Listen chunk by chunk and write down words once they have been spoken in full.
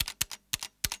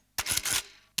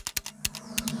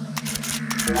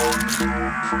Docking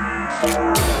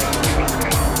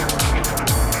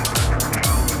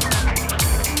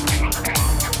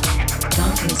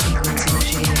sequence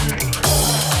initiated.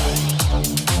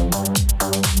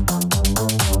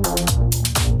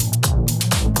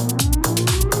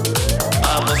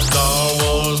 I'm a Star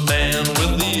Wars man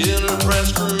with the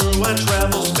Enterprise crew. I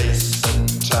travel space and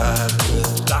time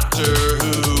with Doctor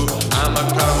Who. I'm a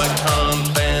Comic-Con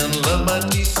fan, love my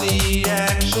DC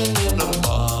action in a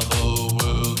Marvel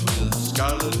world with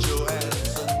Scarlett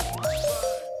Johansson.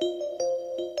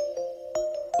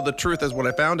 The truth is, what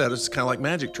I found out is kind of like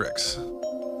magic tricks.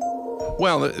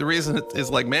 Well, the reason it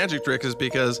is like magic trick is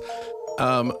because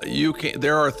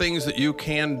there are things that you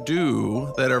can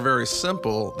do that are very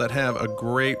simple that have a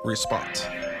great response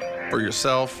for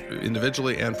yourself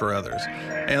individually and for others.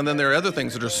 And then there are other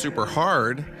things that are super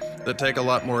hard that take a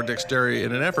lot more dexterity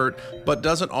and an effort, but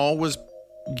doesn't always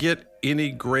get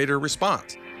any greater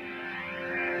response.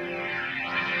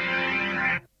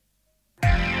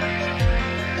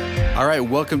 All right,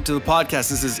 welcome to the podcast.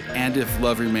 This is And If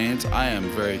Love Remains. I am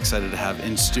very excited to have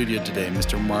in studio today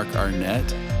Mr. Mark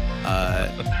Arnett.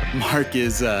 Mark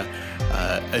is a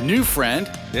new friend.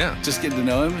 Yeah. Just getting to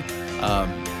know him.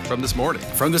 From this morning.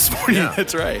 From this morning, Yeah.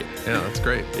 That's right. Yeah, that's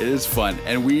great. It is fun.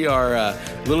 And we are a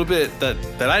little bit that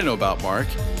I know about Mark.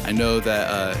 I know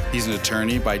that he's an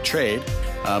attorney by trade,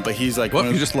 but he's like...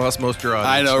 Well, you just lost most of your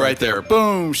audience. I know, right there.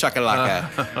 Boom, shakalaka.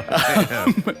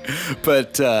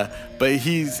 But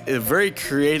he's a very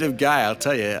creative guy, I'll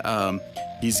tell you.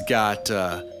 He's got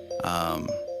I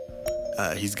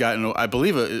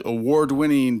believe, an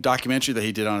award-winning documentary that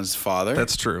he did on his father.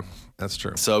 That's true. That's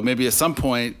true. So maybe at some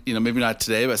point, maybe not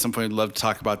today, but at some point, I'd love to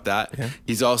talk about that. Yeah.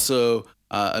 He's also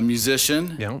a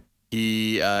musician. Yeah.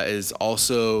 He is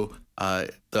also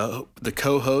the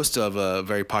co-host of a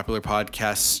very popular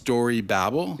podcast, Story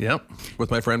Babble. Yep.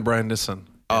 With my friend Brian Nissen.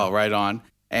 Oh, right on.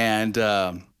 And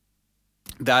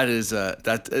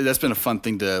that's been a fun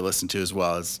thing to listen to as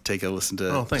well, is take a listen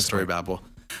to thanks, Story Mike. Babble.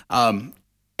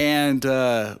 And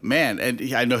I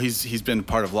know he's been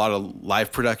part of a lot of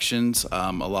live productions,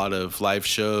 a lot of live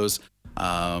shows.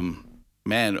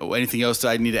 Anything else that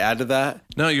I need to add to that?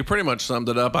 No, you pretty much summed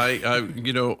it up. A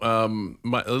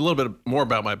little bit more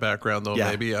about my background, though.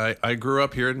 Yeah. Maybe I grew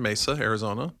up here in Mesa,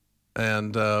 Arizona,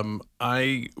 and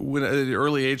I, when at an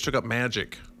early age, took up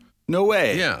magic. No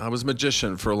way. Yeah, I was a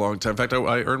magician for a long time. In fact,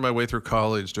 I earned my way through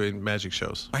college doing magic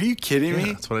shows. Are you kidding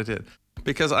me? That's what I did.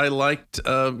 Because I liked,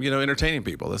 entertaining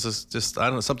people. This is just, I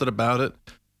don't know, something about it.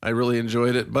 I really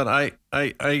enjoyed it. But I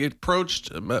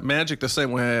approached magic the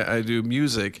same way I do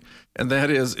music. And that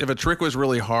is, if a trick was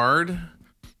really hard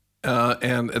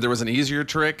and there was an easier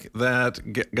trick that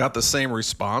got the same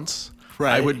response,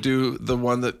 right, I would do the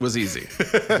one that was easy. You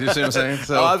see what I'm saying?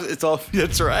 So,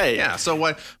 that's right. yeah.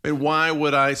 So why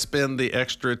would I spend the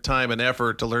extra time and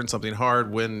effort to learn something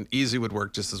hard when easy would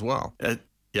work just as well?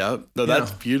 Yeah, no,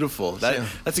 that's beautiful.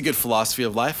 That's a good philosophy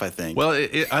of life, I think. Well,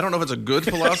 I don't know if it's a good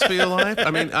philosophy of life. I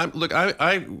mean,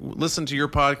 I listened to your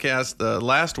podcast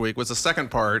last week. Was the second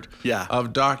part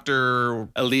of Dr.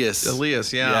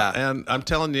 Elias, yeah. And I'm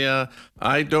telling you,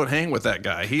 I don't hang with that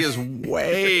guy. He is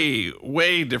way,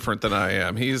 way different than I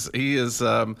am. He's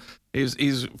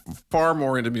far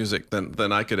more into music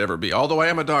than I could ever be. Although I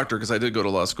am a doctor because I did go to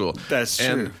law school. That's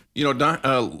true.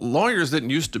 And lawyers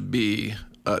didn't used to be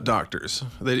doctors.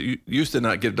 They used to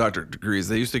not get doctorate degrees.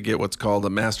 They used to get what's called a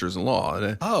master's in law,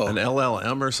 an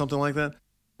LLM or something like that.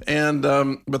 And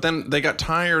but then they got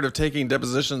tired of taking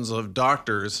depositions of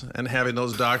doctors and having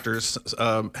those doctors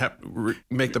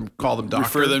make them call them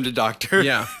doctor. Refer them to doctor.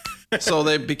 Yeah. So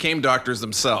they became doctors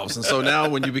themselves. And so now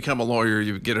when you become a lawyer,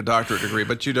 you get a doctorate degree,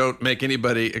 but you don't make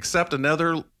anybody except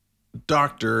another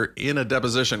doctor in a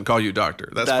deposition call you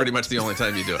doctor. That's pretty much the only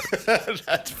time you do it.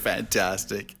 That's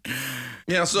fantastic.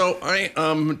 Yeah, so I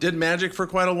did magic for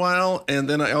quite a while, and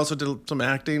then I also did some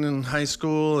acting in high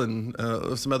school and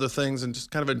some other things, and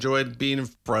just kind of enjoyed being in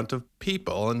front of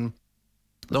people. And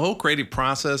the whole creative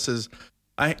process is,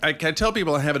 I tell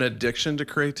people I have an addiction to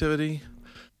creativity.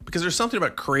 Because there's something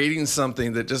about creating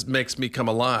something that just makes me come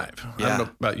alive. Yeah. I don't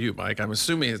know about you, Mike. I'm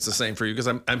assuming it's the same for you because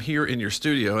I'm here in your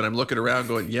studio and I'm looking around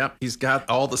going, yep, he's got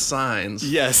all the signs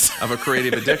of a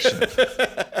creative addiction.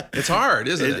 It's hard,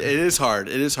 isn't it? It is hard.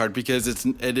 It is hard because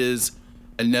it is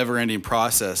a never-ending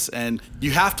process. And you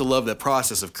have to love that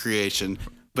process of creation,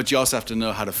 but you also have to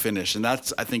know how to finish. And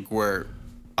that's, I think, where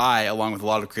I, along with a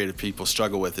lot of creative people,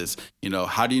 struggle with is,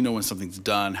 how do you know when something's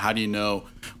done? How do you know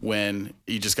when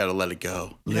you just got to let it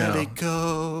go? Let Yeah. it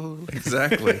go.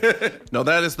 Exactly. No,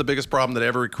 that is the biggest problem that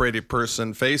every creative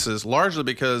person faces, largely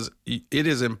because it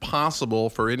is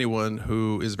impossible for anyone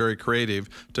who is very creative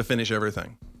to finish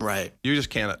everything. Right. You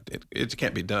just can't. It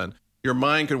can't be done. Your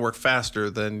mind can work faster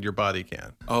than your body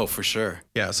can. Oh, for sure.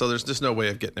 Yeah, so there's just no way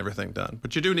of getting everything done.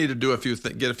 But you do need to do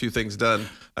get a few things done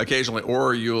occasionally,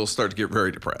 or you'll start to get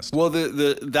very depressed. Well,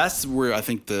 that's where I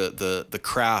think the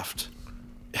craft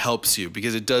helps you,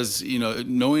 because it does,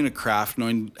 knowing a craft,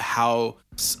 knowing how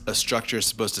a structure is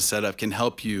supposed to set up can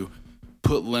help you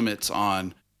put limits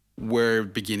on where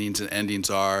beginnings and endings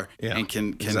are, Yeah, and can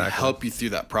exactly. help you through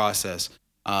that process.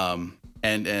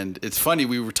 And it's funny,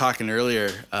 we were talking earlier,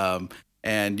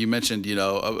 and you mentioned,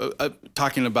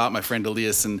 talking about my friend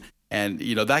Elias, and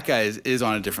that guy is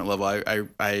on a different level.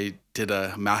 I did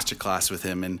a master class with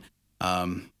him, and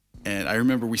I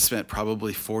remember we spent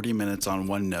probably 40 minutes on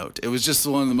one note. It was just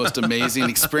one of the most amazing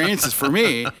experiences for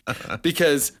me,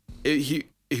 because he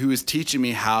was teaching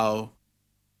me how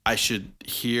I should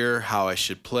hear, how I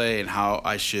should play, and how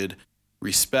I should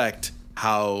respect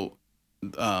how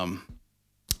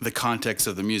the context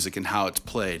of the music and how it's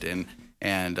played, and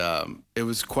it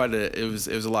was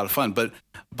a lot of fun. But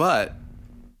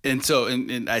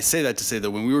I say that to say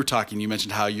that when we were talking, you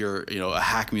mentioned how you're a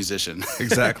hack musician.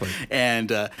 Exactly. And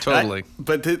Totally.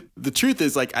 But the truth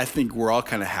is, like, I think we're all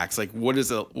kind of hacks. Like,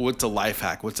 what's a life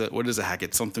hack? What is a hack?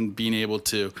 It's something being able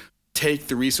to take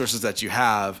the resources that you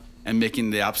have and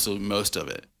making the absolute most of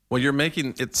it. Well, you're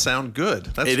making it sound good.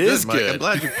 That's It good, is Mike. good. I'm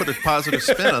glad you put a positive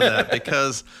spin on that,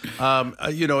 because,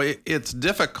 it's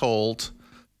difficult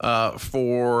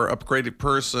for a creative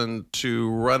person to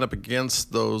run up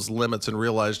against those limits and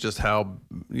realize just how,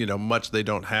 much they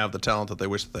don't have the talent that they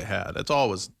wish that they had. It's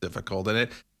always difficult. And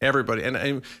everybody,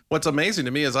 and what's amazing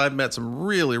to me is I've met some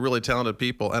really, really talented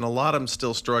people, and a lot of them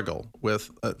still struggle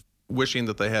with wishing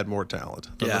that they had more talent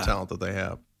than the talent that they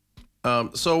have.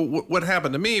 So what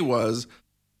happened to me was,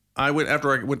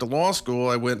 after I went to law school,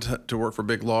 I went to work for a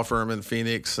big law firm in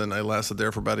Phoenix, and I lasted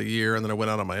there for about a year, and then I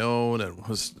went out on my own and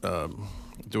was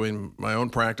doing my own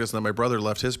practice. And then my brother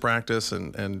left his practice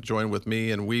and joined with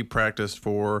me, and we practiced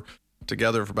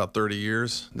together for about 30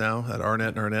 years now at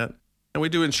Arnett & Arnett. And we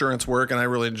do insurance work, and I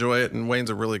really enjoy it, and Wayne's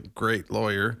a really great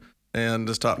lawyer and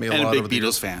has taught me a lot. And a over big the Beatles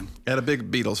years. fan. And a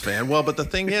big Beatles fan. Well, but the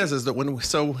thing is that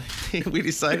we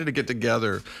decided to get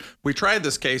together. We tried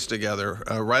this case together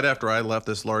right after I left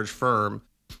this large firm.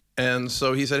 And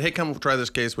so he said, hey, come try this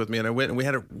case with me. And I went, and we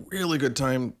had a really good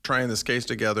time trying this case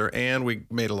together, and we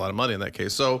made a lot of money in that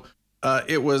case. So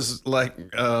it was like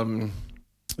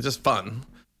just fun.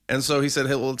 And so he said,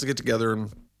 hey, well, let's get together and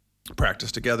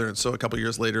practice together. And so a couple of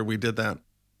years later, we did that.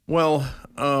 Well,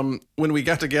 when we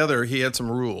got together, he had some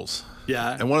rules.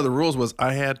 Yeah. And one of the rules was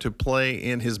I had to play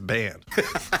in his band.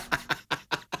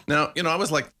 Now, I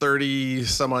was like 30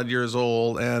 some odd years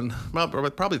old, and well,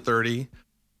 probably 30.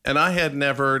 And I had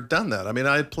never done that. I mean,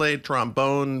 I had played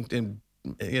trombone in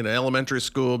elementary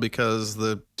school because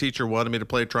the teacher wanted me to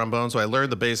play trombone. So I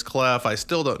learned the bass clef. I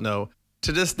still don't know.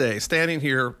 To this day, standing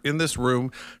here in this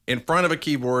room in front of a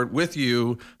keyboard with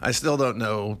you, I still don't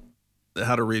know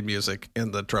how to read music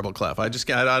in the treble clef. I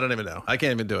don't even know. I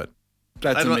can't even do it.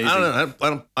 That's amazing.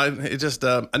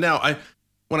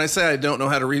 When I say I don't know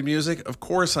how to read music, of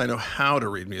course I know how to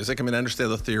read music. I mean, I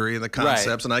understand the theory and the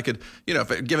concepts, and I could,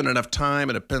 if given enough time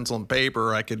and a pencil and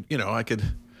paper, I could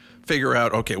figure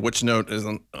out, okay, which note is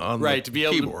on the to be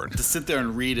able keyboard. to sit there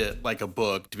and read it like a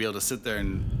book, to be able to sit there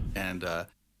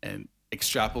and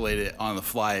extrapolate it on the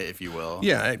fly, if you will.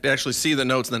 Yeah, I actually see the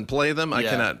notes and then play them. I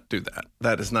cannot do that.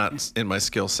 That is not in my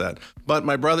skill set. But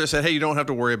my brother said, hey, you don't have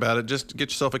to worry about it. Just get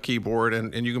yourself a keyboard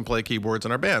and you can play keyboards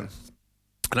in our band.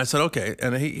 And I said, okay.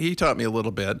 And he taught me a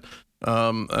little bit,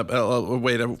 a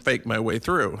way to fake my way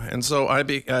through. And so I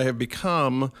have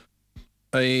become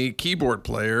a keyboard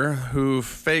player who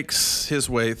fakes his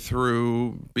way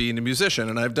through being a musician.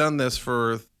 And I've done this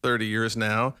for 30 years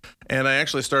now. And I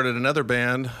actually started another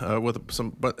band with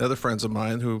some other friends of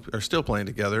mine who are still playing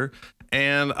together.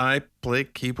 And I play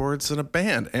keyboards in a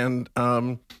band. And,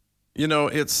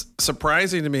 it's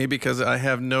surprising to me because I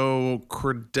have no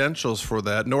credentials for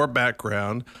that, nor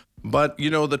background. But,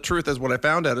 the truth is what I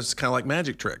found out is kind of like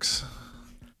magic tricks.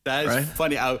 That is right?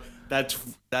 funny.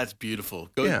 That's beautiful.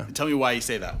 Tell me why you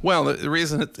say that. Well, the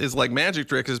reason it is like magic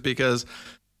trick is because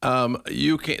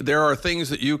there are things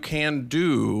that you can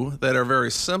do that are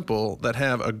very simple that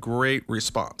have a great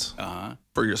response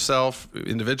for yourself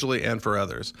individually and for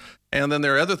others. And then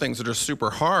there are other things that are super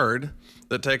hard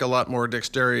that take a lot more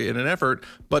dexterity and an effort,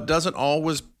 but doesn't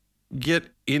always get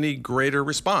any greater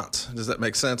response. Does that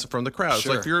make sense from the crowd? It's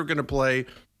Sure. like if you're going to play,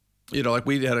 like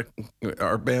we had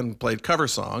our band played cover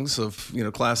songs of,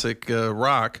 classic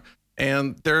rock,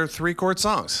 and they're 3-chord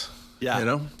songs.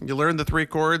 Yeah. You learn the 3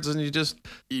 chords and you just,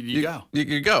 You go.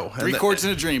 You go. 3 chords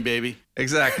in a dream, baby.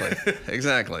 Exactly.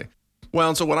 Exactly. Well,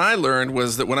 and so what I learned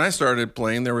was that when I started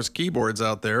playing, there was keyboards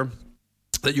out there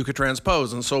that you could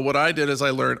transpose. And so what I did is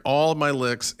I learned all of my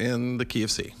licks in the key of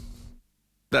C.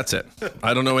 That's it.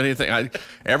 I don't know anything.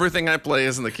 Everything I play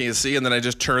is in the key of C, and then I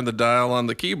just turn the dial on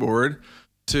the keyboard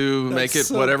to make it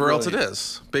so whatever else it brilliant.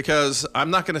 is. Because I'm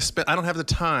not going to spend, I don't have the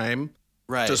time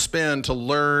Right. to spend to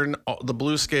learn the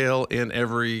blues scale in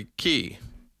every key.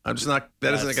 I'm just not,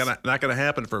 not going to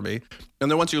happen for me. And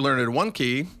then once you learn it in one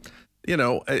key,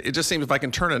 it just seems if I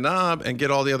can turn a knob and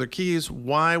get all the other keys,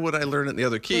 why would I learn it in the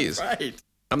other keys? Right.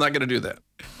 I'm not going to do that.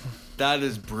 That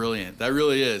is brilliant. That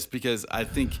really is, because I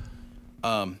think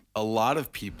a lot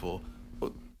of people.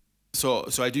 So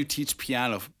I do teach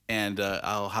piano, and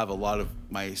I'll have a lot of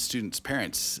my students'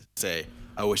 parents say,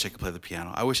 "I wish I could play the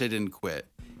piano. I wish I didn't quit.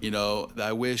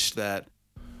 I wish that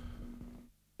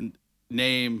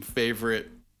name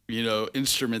favorite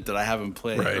instrument that I haven't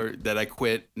played Right. or that I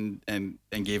quit and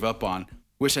gave up on.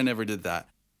 Wish I never did that."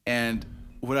 And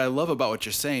what I love about what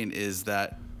you're saying is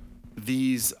that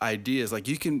these ideas, like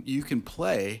you can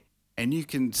play and you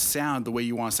can sound the way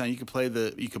you want to sound. You can play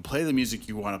the music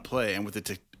you want to play, and with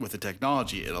the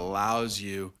technology, it allows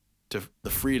you the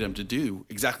freedom to do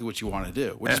exactly what you want to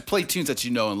do, which is play tunes that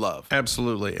you know and love.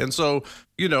 Absolutely. And so,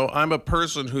 I'm a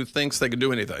person who thinks they can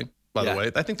do anything, by the Yeah.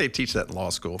 way. I think they teach that in law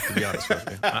school, to be honest with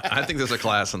you. I think there's a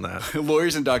class in that.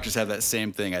 Lawyers and doctors have that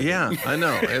same thing. I think. Yeah, I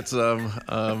know. It's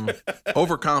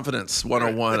Overconfidence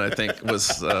 101, I think,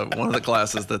 was one of the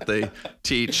classes that they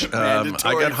teach. I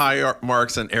Mandatory. got high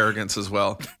marks in arrogance as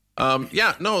well.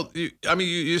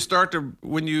 You start to,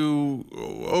 when you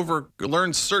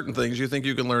learn certain things, you think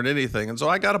you can learn anything. And so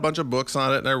I got a bunch of books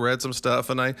on it, and I read some stuff,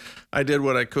 and I did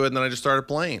what I could, and then I just started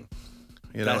playing.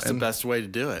 That's the best way to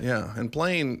do it. Yeah, and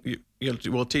playing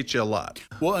will teach you a lot.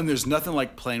 Well, and there's nothing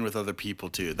like playing with other people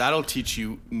too. That'll teach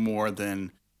you more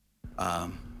than a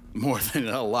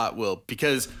lot will,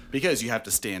 because you have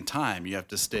to stay in time. You have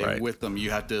to stay Right. with them.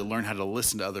 You have to learn how to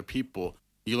listen to other people.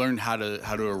 You learn how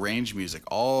to arrange music.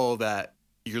 All that,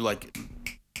 you're like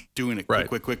doing it Right.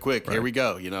 quick. Here we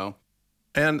go.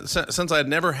 And since I'd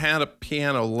never had a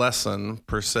piano lesson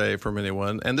per se from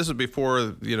anyone, and this was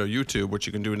before YouTube, which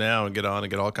you can do now and get on and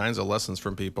get all kinds of lessons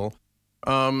from people,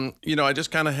 I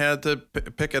just kind of had to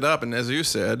pick it up. And as you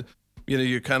said,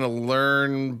 you kind of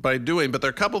learn by doing. But there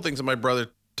are a couple of things that my brother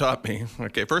taught me.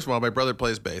 Okay, first of all, my brother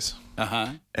plays bass,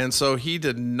 and so he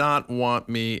did not want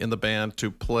me in the band to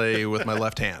play with my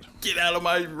left hand. Get out of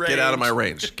my range. Get out of my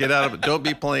range. Get out of it. Don't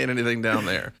be playing anything down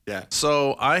there. Yeah.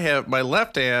 So I have my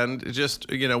left hand, just,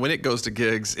 when it goes to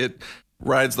gigs, it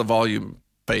rides the volume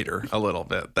fader a little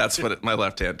bit. That's what my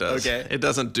left hand does. Okay. It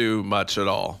doesn't do much at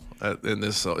all in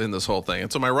this whole thing.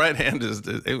 And so my right hand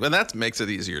and that makes it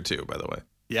easier too, by the way.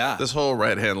 Yeah. This whole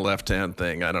right hand, left hand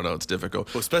thing, I don't know, it's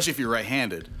difficult. Well, especially if you're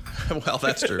right-handed. Well,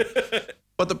 that's true.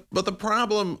 But the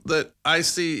problem that I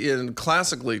see in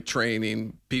classically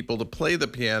training people to play the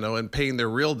piano and paying their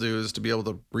real dues to be able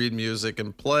to read music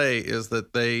and play is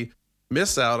that they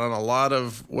miss out on a lot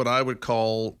of what I would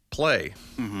call play.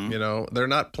 Mm-hmm. They're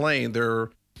not playing, they're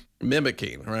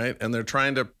mimicking, right? And they're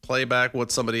trying to play back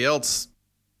what somebody else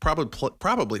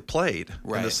probably played, in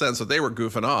the Right. sense that they were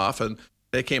goofing off and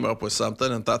they came up with something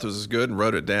and thought this was good and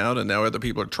wrote it down, and now other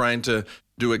people are trying to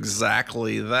do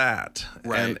exactly that.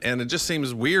 Right. And it just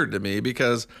seems weird to me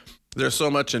because there's so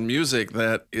much in music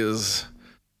that it's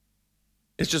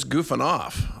just goofing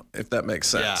off, if that makes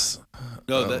sense.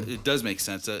 No, it does make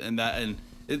sense,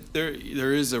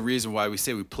 there is a reason why we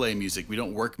say we play music. We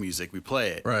don't work music. We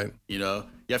play it. Right. You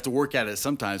have to work at it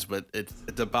sometimes, but it's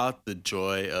about the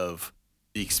joy of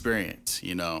the experience.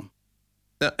 Now,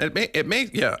 it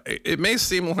may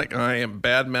seem like I am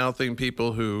bad mouthing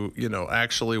people who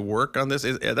actually work on this.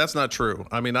 That's not true.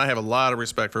 I mean, I have a lot of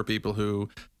respect for people who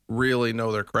really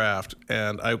know their craft,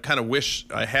 and I kind of wish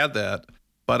I had that,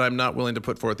 but I'm not willing to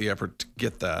put forth the effort to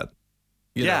get that.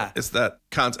 It's that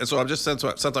concept. So I'm just since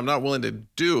I'm not willing to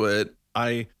do it,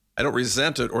 I don't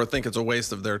resent it or think it's a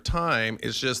waste of their time.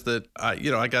 It's just that I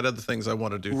got other things I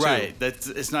want to do too. Right.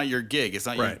 It's not your gig. It's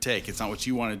not your Right. take. It's not what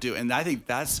you want to do. And I think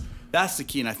that's the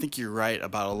key. And I think you're right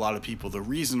about a lot of people. The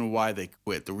reason why they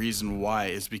quit, the reason why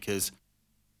is because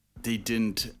they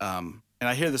didn't. And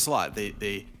I hear this a lot.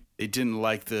 They didn't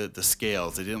like the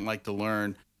scales. They didn't like to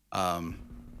learn.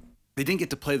 They didn't get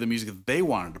to play the music that they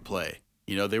wanted to play.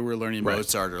 They were learning Right.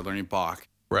 Mozart or learning Bach,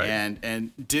 Right.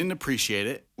 and didn't appreciate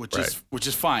it, which Right.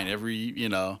 is fine.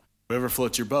 Whatever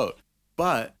floats your boat.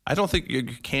 But I don't think you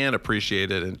can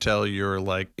appreciate it until you're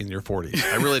like in your 40s.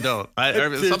 I really don't.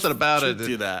 There's something about it.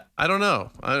 Do that. I don't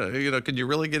know. Can you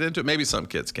really get into it? Maybe some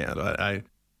kids can.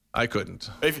 I couldn't.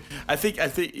 I think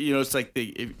it's like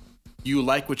if you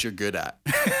like what you're good at.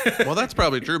 Well, that's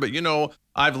probably true. But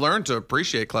I've learned to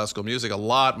appreciate classical music a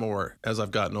lot more as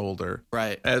I've gotten older.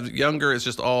 Right. As younger, it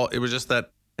was just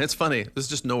that. It's funny. This is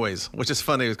just noise, which is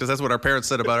funny because that's what our parents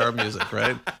said about our music,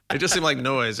 right? It just seemed like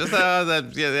noise. Just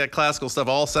that classical stuff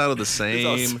all sounded the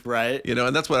same, right?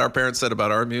 And that's what our parents said about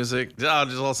our music. It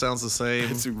just all sounds the same.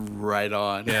 It's right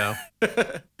on. Yeah.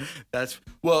 That's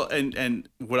well, and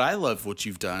what I love what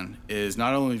you've done is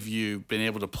not only have you been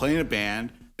able to play in a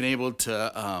band, been able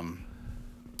to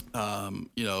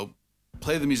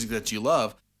play the music that you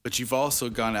love, but you've also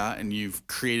gone out and you've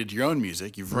created your own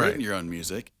music. You've written your own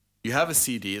music. You have a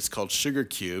CD. It's called Sugar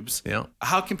Cubes. Yeah.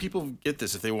 How can people get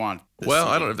this if they want this Well,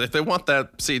 CD? I don't know. If they want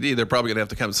that CD, they're probably going to have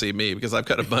to come see me because I've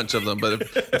got a bunch of them. But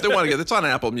if they want to get it's on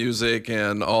Apple Music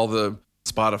and all the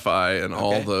Spotify and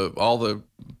all the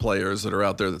players that are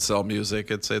out there that sell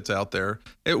music. It's out there.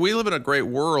 We live in a great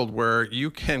world where you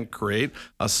can create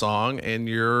a song in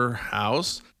your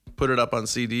house, put it up on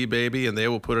CD Baby, and they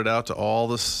will put it out to all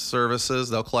the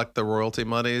services. They'll collect the royalty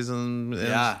monies and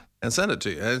send it to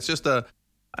you. And it's just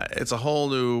it's a whole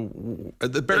new.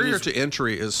 The barrier to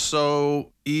entry is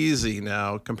so easy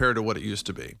now compared to what it used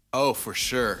to be. Oh, for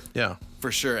sure. Yeah,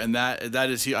 for sure. And that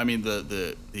is. I mean,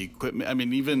 the equipment. I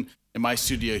mean, even in my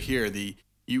studio here,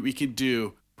 we could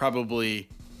do probably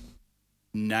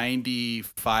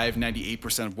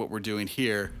 98% of what we're doing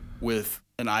here with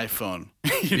an iPhone,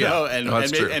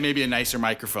 and maybe a nicer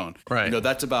microphone. Right.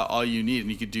 That's about all you need,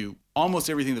 and you could do almost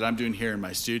everything that I'm doing here in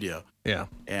my studio. Yeah.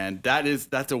 And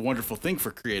that's a wonderful thing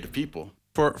for creative people.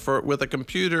 For with a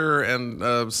computer and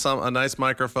a nice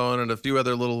microphone and a few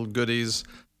other little goodies,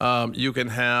 you can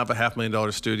have a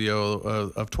 $500,000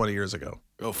 studio of 20 years ago.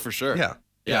 Oh, for sure.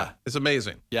 Yeah. It's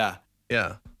amazing. Yeah.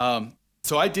 Yeah.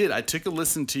 So I took a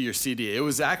listen to your CD. It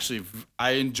was actually,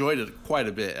 I enjoyed it quite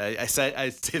a bit. I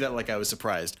say that like I was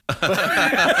surprised.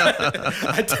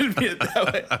 I didn't mean it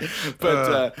that way.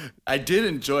 But I did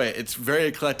enjoy it. It's very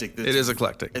eclectic. It is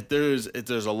eclectic.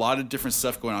 There's a lot of different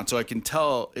stuff going on. So I can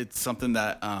tell it's something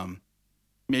that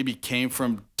maybe came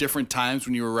from different times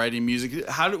when you were writing music.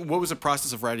 What was the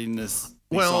process of writing these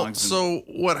songs? So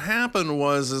what happened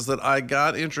is that I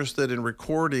got interested in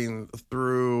recording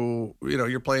through,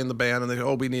 you're playing the band and they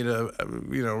go, we need a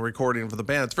recording for the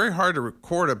band. It's very hard to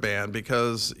record a band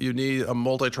because you need a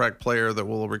multi-track player that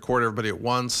will record everybody at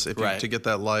once to get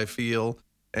that live feel.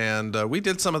 And we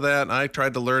did some of that and I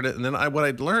tried to learn it. And then what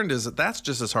I learned is that that's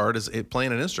just as hard as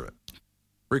playing an instrument.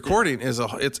 Recording is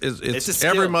it's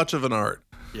every much of an art.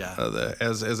 Yeah.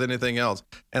 As anything else,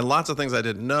 and lots of things I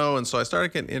didn't know, and so I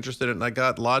started getting interested in it. And I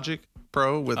got Logic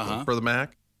Pro for the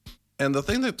Mac, and the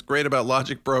thing that's great about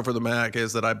Logic Pro for the Mac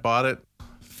is that I bought it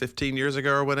 15 years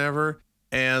ago or whatever,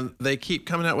 and they keep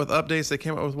coming out with updates. They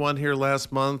came out with one here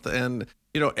last month, and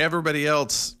everybody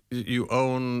else you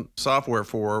own software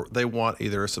for, they want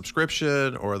either a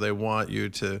subscription or they want you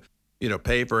to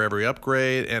pay for every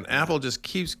upgrade, and Apple just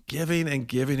keeps giving and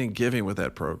giving and giving with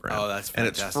that program. Oh, that's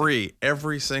fantastic. And it's free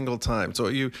every single time. So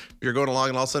you're going along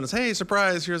and all of a sudden it's, hey,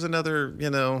 surprise, here's another,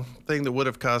 thing that would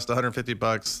have cost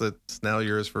 $150 that's now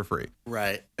yours for free.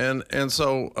 Right. And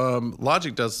so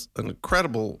Logic does an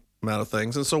incredible amount of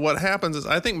things. And so what happens is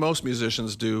I think most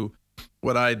musicians do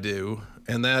what I do,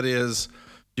 and that is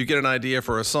you get an idea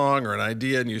for a song or an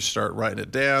idea and you start writing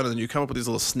it down, and then you come up with these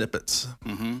little snippets.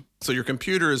 Mm-hmm. So your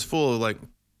computer is full of like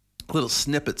little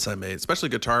snippets I made, especially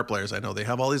guitar players. I know they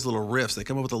have all these little riffs. They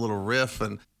come up with a little riff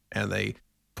and they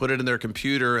put it in their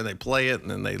computer and they play it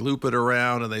and then they loop it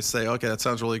around and they say, okay, that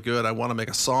sounds really good. I want to make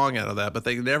a song out of that. But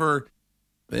they never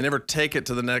take it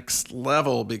to the next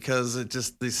level because it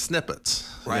just these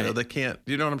snippets. Right. They can't.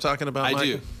 You know what I'm talking about, I Mike?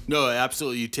 do. No,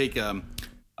 absolutely. You take a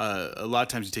lot of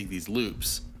times you take these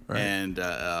loops, right, and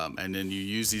then you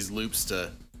use these loops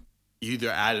to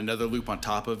either add another loop on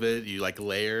top of it, you like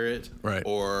layer it, right,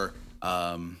 or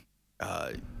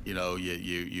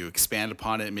you expand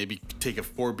upon it. Maybe take a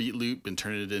 4-beat loop and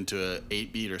turn it into a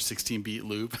 8-beat or 16-beat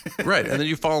loop. Right, and then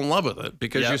you fall in love with it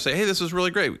because you say, hey, this is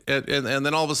really great, and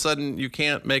then all of a sudden you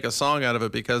can't make a song out of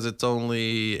it because it's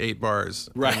only 8 bars.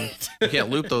 Right, and you can't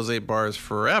loop those 8 bars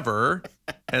forever,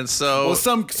 and so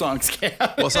some songs can.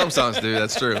 Some songs do.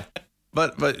 That's true.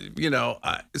 But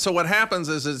so what happens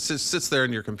is it just sits there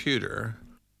in your computer.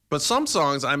 But some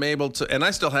songs I'm able to, and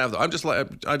I still have them. I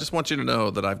just want you to know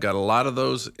that I've got a lot of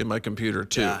those in my computer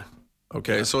too.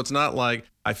 Okay. Yeah. So it's not like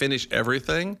I finish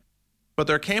everything, but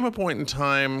there came a point in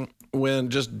time when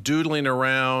just doodling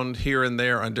around here and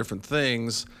there on different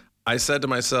things, I said to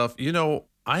myself,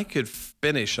 I could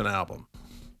finish an album.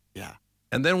 Yeah.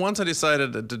 And then once I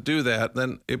decided to do that,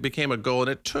 then it became a goal, and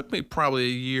it took me probably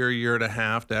a year and a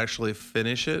half to actually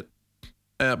finish it.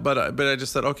 But I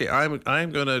just said, okay,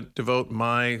 I'm going to devote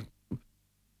my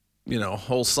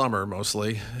whole summer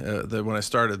mostly when I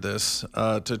started this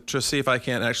to see if I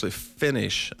can't actually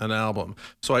finish an album.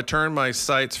 So I turned my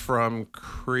sights from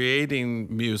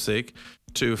creating music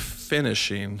to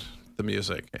finishing the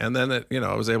music, and then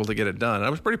I was able to get it done. I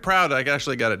was pretty proud I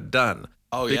actually got it done.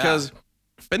 Oh yeah. Because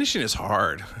finishing is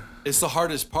hard. It's the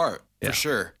hardest part Yeah. for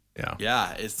sure. Yeah.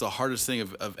 Yeah, it's the hardest thing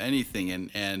of anything,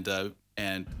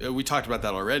 and we talked about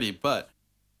that already. But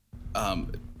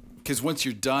because once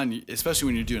you're done, especially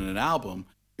when you're doing an album,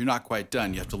 you're not quite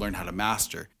done. You have to learn how to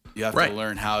master. You have Right. to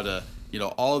learn how to,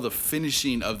 all of the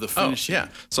finishing of the finishing. Oh, yeah.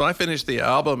 So I finished the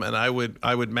album, and I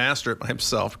would master it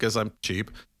myself because I'm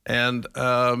cheap. And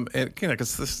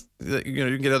because this, you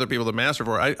can get other people to master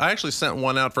for it. I actually sent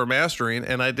one out for mastering,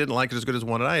 and I didn't like it as good as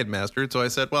one that I had mastered. So I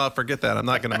said, well, forget that. I'm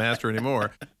not going to master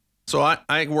anymore. So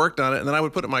I worked on it, and then I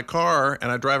would put it in my car,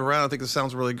 and I'd drive around. I think this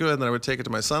sounds really good. And then I would take it to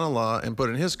my son-in-law and put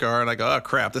it in his car, and I go, oh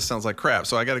crap, this sounds like crap.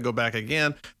 So I got to go back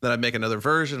again. Then I'd make another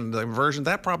version.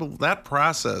 That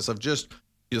process of just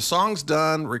your song's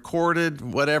done, recorded,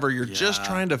 whatever. You're just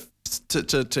trying to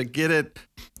get it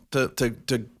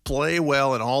to play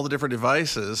well in all the different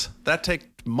devices. That takes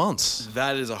months.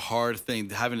 That is a hard thing,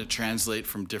 having to translate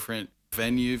from different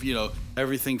venues,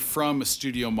 everything from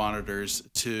studio monitors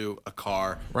to a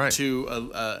car, Right. to an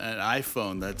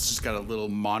iPhone that's just got a little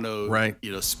mono, Right.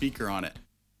 speaker on it.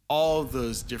 All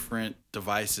those different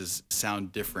devices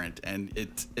sound different, and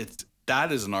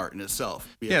that is an art in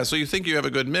itself. Yeah, so you think you have a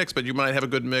good mix, but you might have a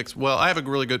good mix. Well, I have a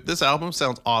really good. This album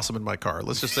sounds awesome in my car.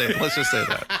 Let's just say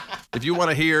that. If you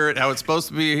want to hear it how it's supposed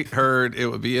to be heard, it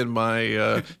would be in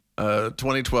my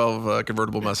 2012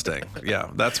 convertible Mustang. Yeah,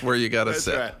 that's where you got to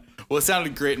sit. Right. Well, it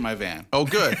sounded great in my van. Oh,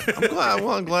 good. I'm glad.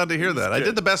 Well, I'm glad to hear that. I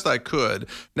did the best I could.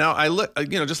 Now I look,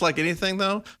 just like anything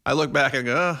though, I look back and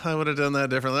go, oh, I would have done that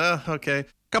differently. Oh, okay. A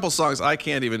couple songs I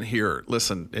can't even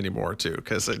listen anymore to,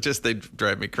 because they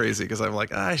drive me crazy, because I'm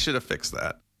like, I should have fixed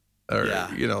that, or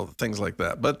things like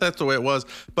that. But that's the way it was.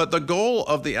 But the goal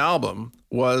of the album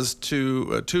was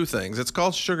to two things. It's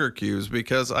called Sugar Cubes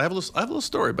because I have a little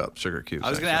story about Sugar Cubes. I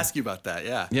was going to ask you about that.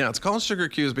 Yeah. Yeah, it's called Sugar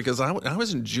Cubes because I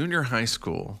was in junior high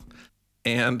school,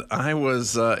 and I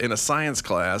was in a science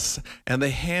class, and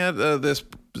they had this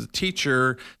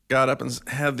teacher got up and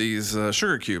had these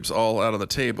sugar cubes all out on the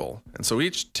table. And so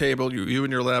each table, you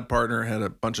and your lab partner had a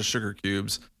bunch of sugar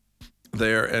cubes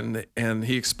there, and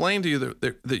he explained to you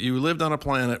that you lived on a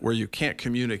planet where you can't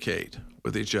communicate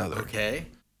with each other. Okay.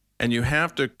 And you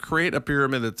have to create a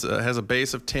pyramid that has a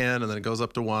base of 10, and then it goes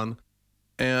up to 1.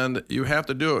 And you have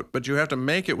to do it, but you have to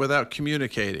make it without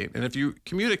communicating. And if you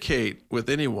communicate with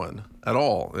anyone at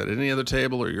all, at any other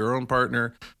table or your own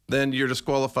partner, then you're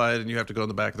disqualified and you have to go in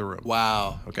the back of the room.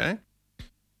 Wow. Okay?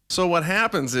 So what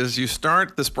happens is you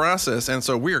start this process, and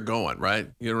so we're going, right?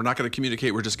 We're not going to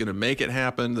communicate. We're just going to make it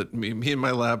happen, that me and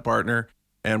my lab partner,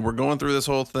 and we're going through this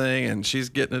whole thing, and she's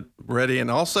getting it ready. And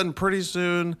all of a sudden, pretty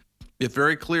soon, it's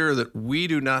very clear that we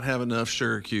do not have enough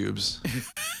sugar cubes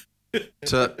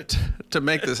to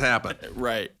make this happen.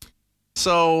 Right.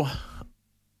 So,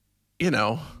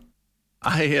 now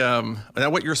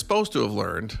what you're supposed to have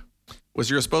learned was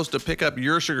you're supposed to pick up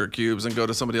your sugar cubes and go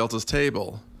to somebody else's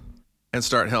table and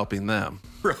start helping them.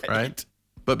 Right?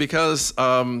 But because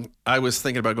I was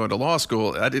thinking about going to law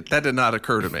school, that did not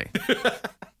occur to me.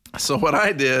 So what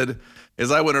I did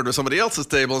is I went over to somebody else's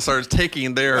table and started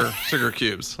taking their sugar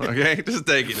cubes. Okay, just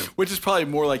taking them. Which is probably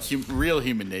more like real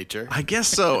human nature. I guess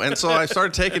so. And so I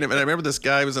started taking them, and I remember this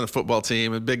guy was in a football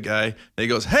team, a big guy, and he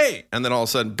goes, "Hey!" And then all of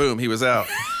a sudden, boom, he was out.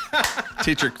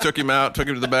 Teacher took him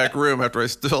to the back room after I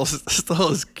stole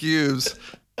his cubes.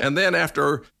 And then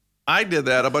after I did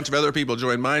that, a bunch of other people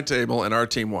joined my table, and our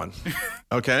team won.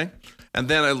 Okay? And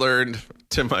then I learned,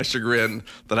 to my chagrin,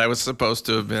 that I was supposed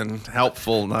to have been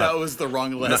helpful. That was the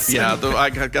wrong lesson. I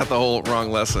got the whole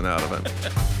wrong lesson out of it.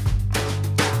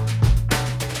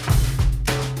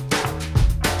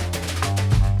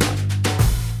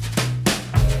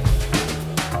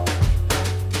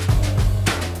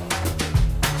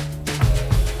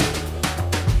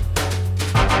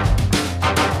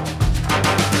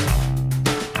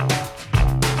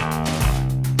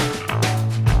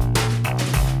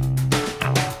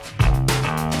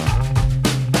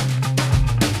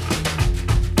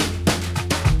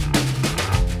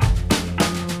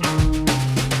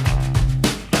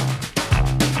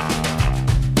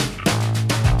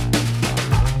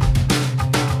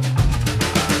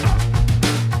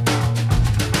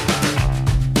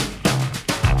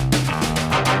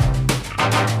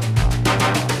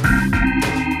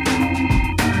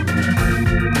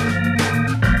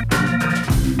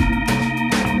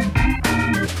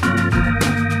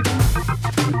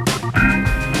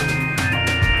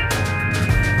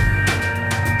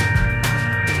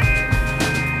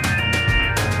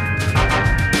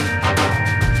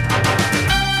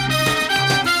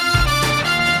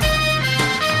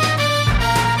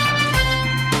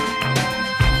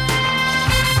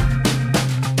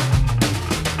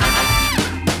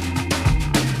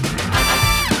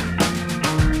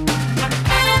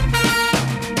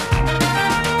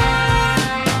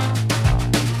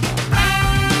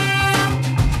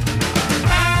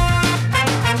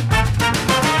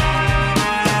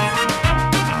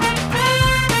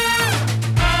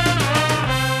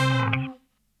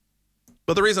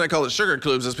 reason I call it Sugar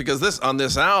Clubs is because on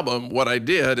this album, what I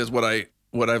did is what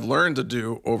I've learned to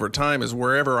do over time is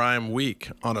wherever I'm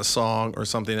weak on a song or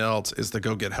something else is to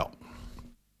go get help.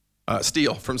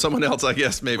 Steal from someone else, I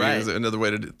guess, maybe is another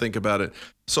way to think about it.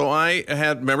 So I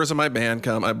had members of my band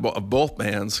of both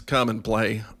bands come and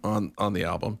play on the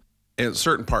album, and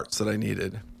certain parts that I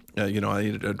needed. I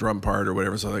needed a drum part or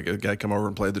whatever, so a guy come over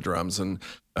and play the drums. And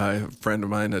a friend of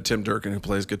mine, Tim Durkin, who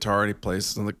plays guitar, and he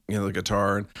plays the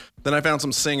guitar. And then I found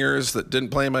some singers that didn't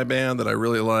play in my band that I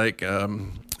really like.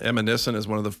 Emma Nissen is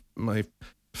one of my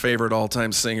favorite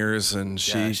all-time singers, and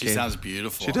she sounds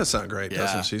beautiful. She does sound great,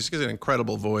 doesn't she? She's got an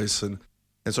incredible voice, and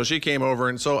so she came over,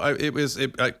 and so it was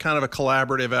kind of a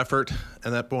collaborative effort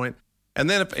at that point. And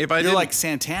then if I You're like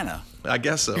Santana. I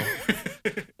guess so.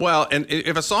 Well, and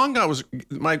if a song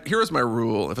here's my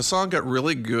rule: if a song got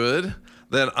really good,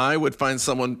 then I would find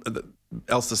someone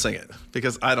else to sing it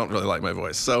because I don't really like my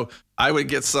voice. So I would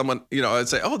get someone, I'd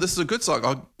say, "Oh, this is a good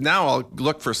song. I'll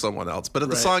look for someone else." But if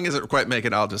the song isn't quite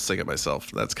making it, I'll just sing it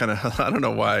myself. That's kind of I don't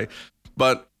know why,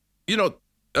 but you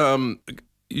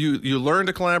learn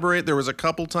to collaborate. There was a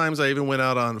couple times I even went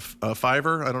out on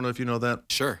Fiverr. I don't know if you know that.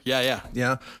 Sure.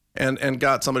 Yeah. And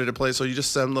got somebody to play. So you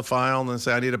just send them the file and then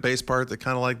say, I need a bass part that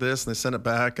kind of like this, and they send it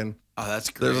back. And oh, that's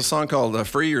great. There's a song called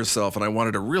 "Free Yourself," and I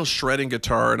wanted a real shredding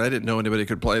guitar, and I didn't know anybody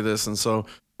could play this, and so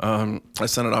I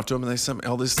sent it off to them, and they sent me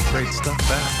all this great stuff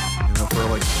back, for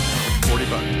like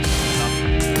 $40.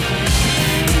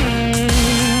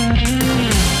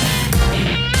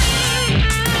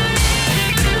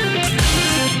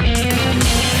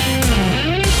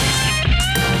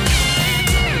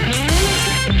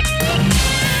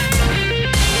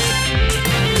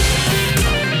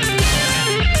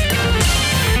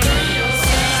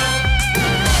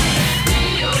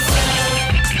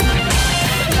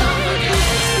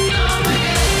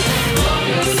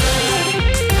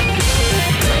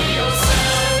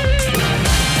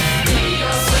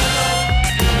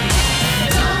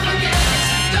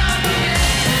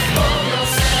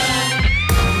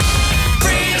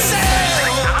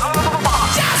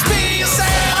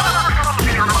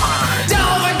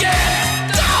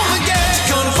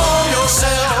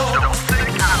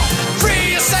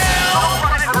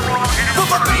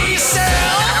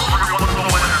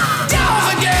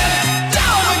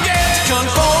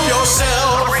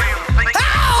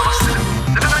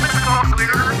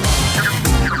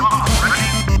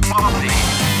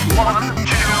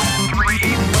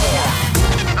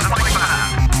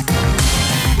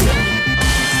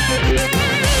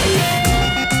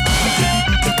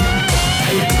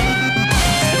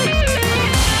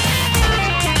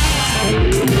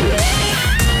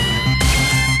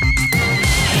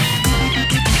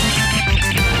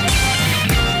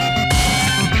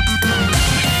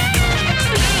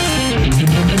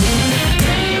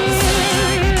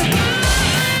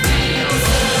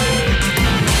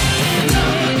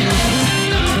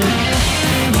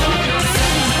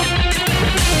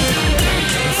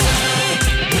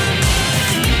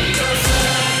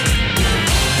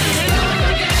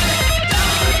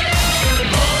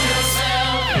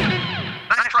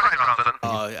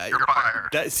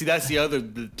 That's the other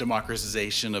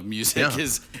democratization of music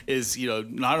is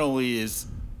not only is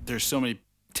there's so many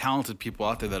talented people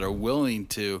out there that are willing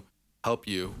to help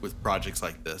you with projects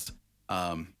like this.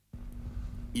 That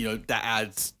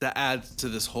adds to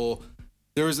this whole.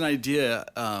 There was an idea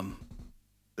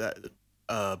that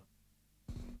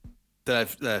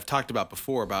I've talked about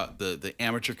before about the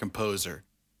amateur composer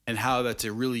and how that's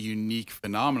a really unique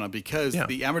phenomenon because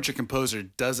the amateur composer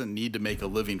doesn't need to make a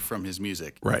living from his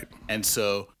music. Right. And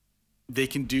so they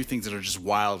can do things that are just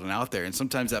wild and out there. And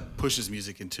sometimes that pushes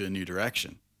music into a new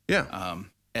direction. Yeah.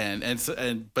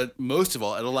 But most of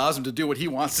all, it allows him to do what he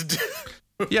wants to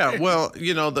do. Yeah. Well,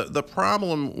 the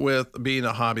problem with being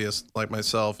a hobbyist like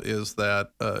myself is that,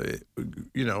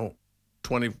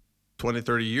 20,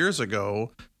 30 years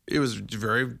ago, it was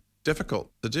very difficult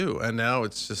to do. And now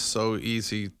it's just so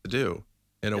easy to do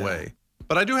in a way.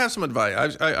 But I do have some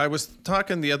advice. I was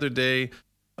talking the other day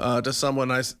to someone,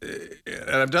 and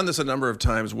I've done this a number of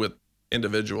times with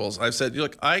individuals. I've said,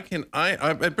 look, I've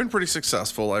been pretty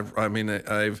successful. I've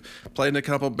played in a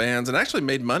couple bands and actually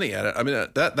made money at it. I mean,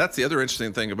 that's the other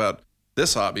interesting thing about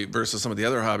this hobby versus some of the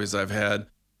other hobbies I've had.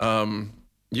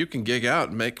 You can gig out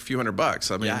and make a few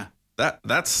 $100. I mean,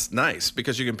 that's nice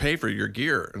because you can pay for your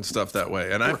gear and stuff that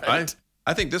way. And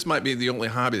I think this might be the only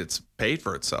hobby that's paid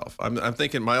for itself. I'm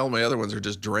thinking all my other ones are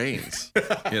just drains,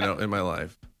 in my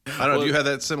life. I don't know. Do you have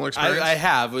that similar experience? I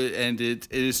have, and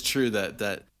it is true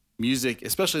that music,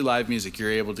 especially live music,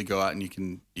 you're able to go out and you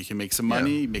can make some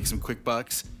money, make some quick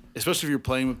bucks, especially if you're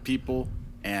playing with people.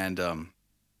 And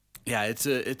Yeah, it's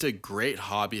a great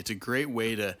hobby. It's a great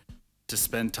way to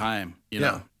spend time. You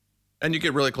know. And you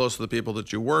get really close to the people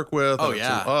that you work with. Oh, and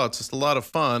yeah. It's just a lot of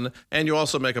fun. And you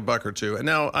also make a buck or two. And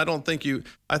now I think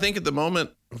at the moment,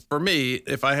 for me,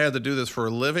 if I had to do this for a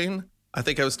living, I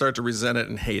think I would start to resent it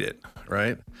and hate it,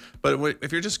 right? But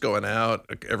if you're just going out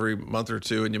every month or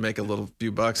two and you make a little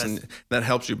few bucks and that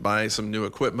helps you buy some new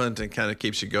equipment and kind of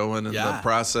keeps you going in the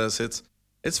process, it's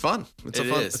fun.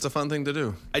 It's a fun thing to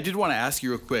do. I did want to ask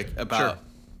you real quick about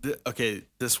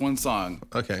this one song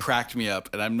cracked me up,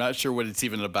 and I'm not sure what it's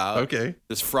even about. Okay.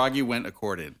 This Froggy Went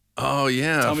A-Courting. Oh,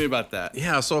 yeah. Tell me about that.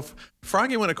 Yeah, so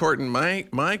Froggy Went A-Courting,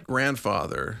 my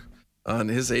grandfather, on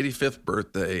his 85th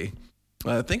birthday,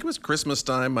 I think it was Christmas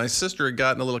time, my sister had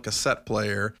gotten a little cassette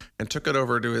player and took it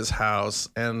over to his house,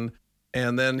 and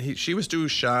then she was too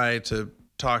shy to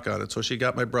talk on it, so she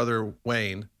got my brother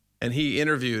Wayne, and he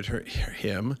interviewed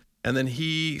him, and then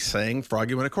he sang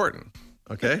Froggy Went A-Courting.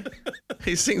 Okay,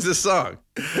 he sings this song,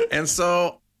 and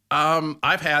so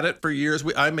I've had it for years.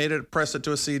 I made it, pressed it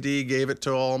to a CD, gave it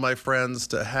to all my friends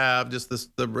to have just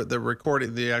the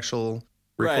recording, the actual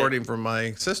recording from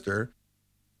my sister,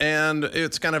 and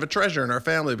it's kind of a treasure in our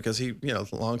family because he,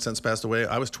 long since passed away.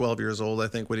 I was 12 years old, I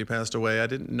think, when he passed away. I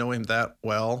didn't know him that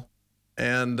well,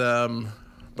 and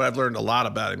but I've learned a lot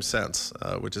about him since,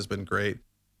 which has been great.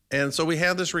 And so we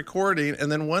had this recording, and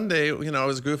then one day, I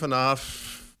was goofing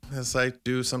off, as I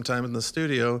do sometime in the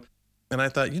studio. And I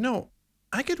thought,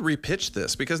 I could repitch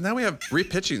this because now we have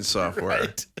repitching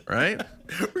software, right?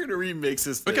 We're going to remix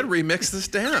this thing. We could remix this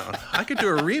down. I could do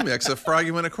a remix of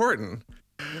Froggy Went A-Courting.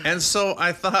 And so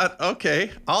I thought,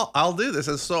 okay, I'll do this.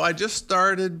 And so I just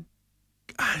started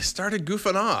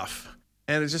goofing off.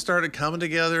 And it just started coming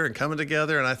together.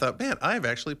 And I thought, man, I've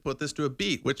actually put this to a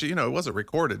beat, which, it wasn't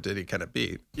recorded to any kind of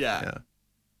beat. Yeah.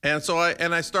 And so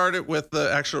I started with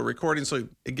the actual recording so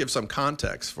it gives some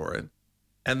context for it.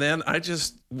 And then I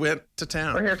just went to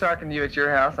town. We're here talking to you at your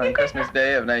house on Christmas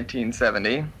Day of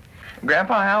 1970.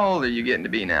 Grandpa, how old are you getting to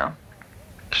be now?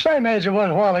 Same age it was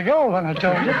a while ago when I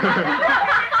told you.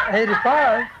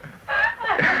 85.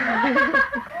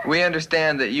 We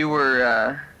understand that you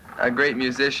were a great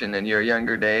musician in your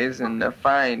younger days and a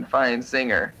fine, fine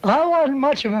singer. I wasn't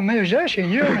much of a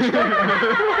musician, you understand.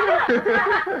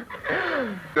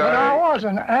 But I was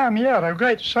and am yet a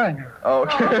great singer.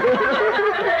 Okay.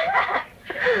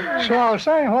 So I'll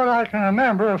sing what I can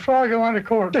remember of Froggy Went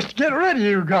A-Courting, just to get rid of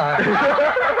you guys.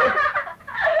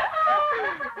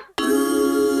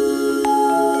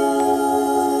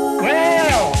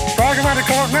 Well, Froggy Went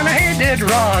A-Courting and he did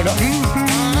ride.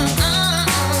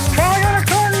 Froggy Went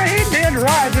A-Courting, he did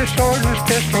ride the sword and his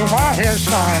pistol by his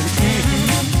side.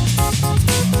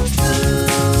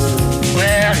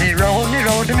 Well, he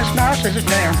rode to Miss Mouse's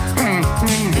den.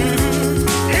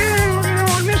 He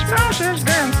rode Miss Mouse's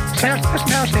den. Says Miss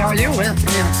Mouse, are you with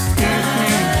him?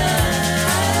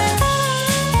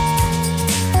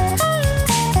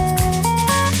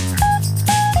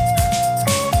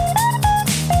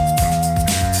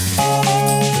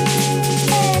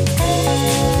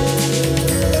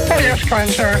 Oh, yes, kind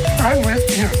sir, I'm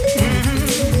with you.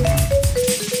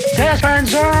 Yes, kind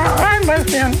sir, I'm with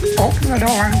you. Open the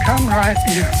door and come right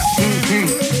in.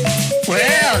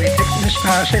 Well, he took Miss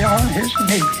Mousy on his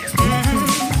knee.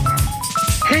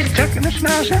 He took Miss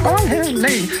Mousy on his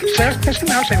knee. Says, Miss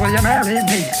Mousy, will you marry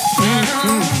me?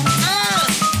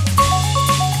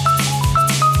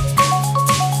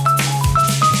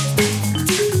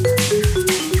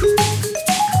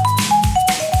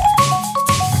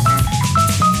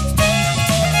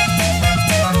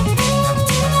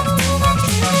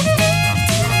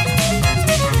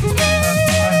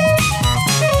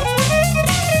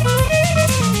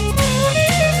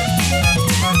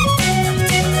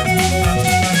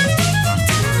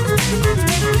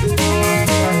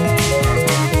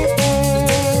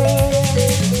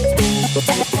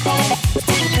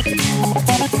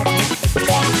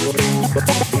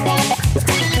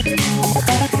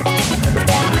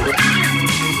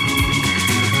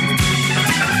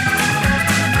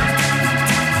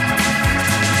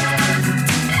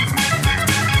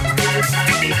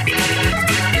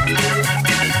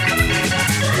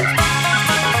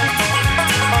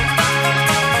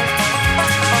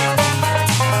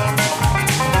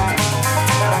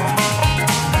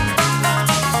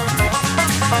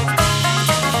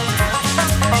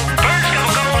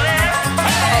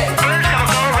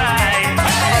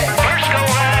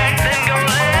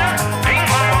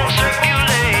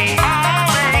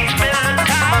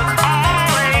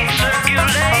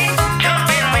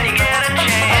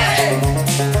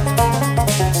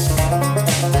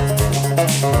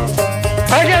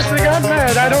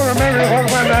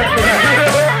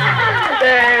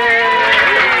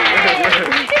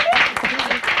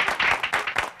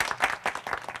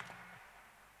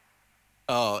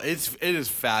 it is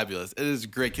fabulous. It is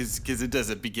great because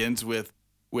it begins with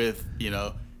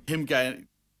him kind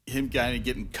of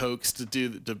getting coaxed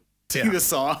to sing the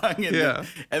song, and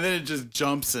then it just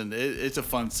jumps in. It's a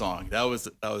fun song. That was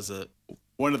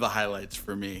one of the highlights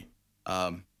for me.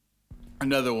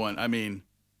 Another one, I mean,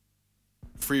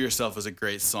 "Free Yourself" is a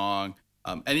great song.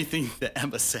 Anything that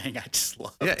Emma sang, I just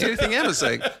love. Yeah, anything Emma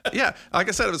sang. Yeah, like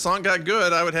I said, if a song got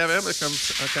good, I would have Emma come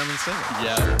and sing it.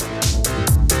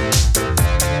 Yeah.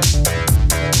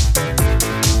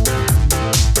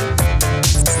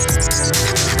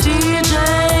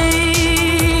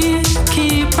 DJ,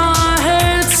 keep my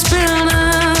head spinning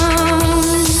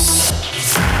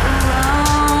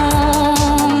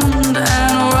round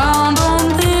and round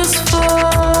on this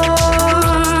floor.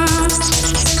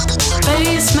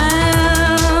 Bassman,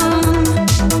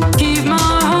 keep my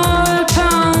heart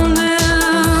pounding.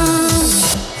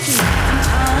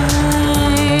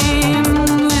 Time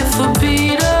with the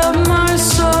beat of my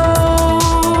soul.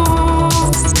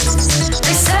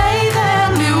 They say that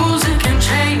music can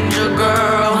change a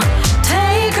girl,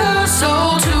 take her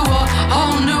soul to a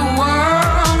whole new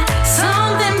world.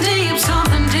 Something deep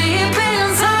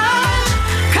inside,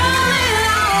 coming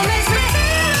out makes me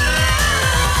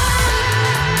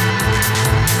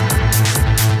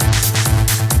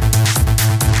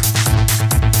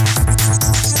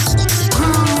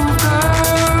groove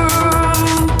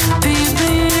girl, beat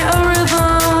me a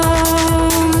rhythm.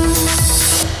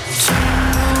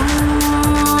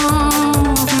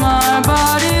 Move my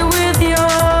body with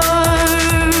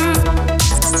yours.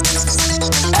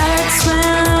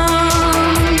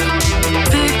 X-Men,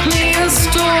 pick me a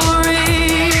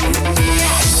story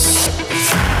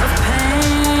of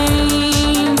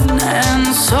pain and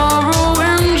sorrow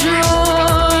and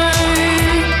joy.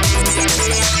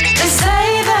 They say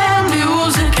that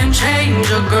music can change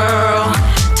a girl,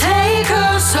 take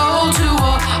her soul to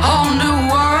a whole new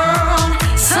world.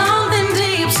 Something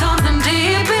deep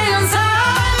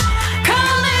inside,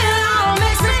 coming out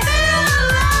makes me feel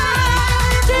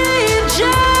alive. DJ,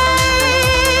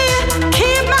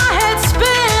 keep my head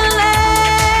spinning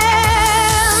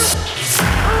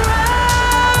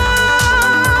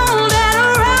round and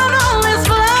around on this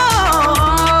floor.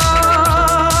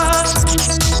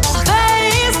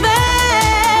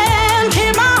 Bassman,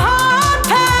 keep my heart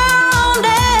pounding.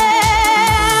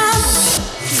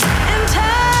 In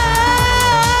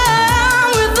time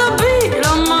with the beat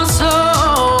of my soul.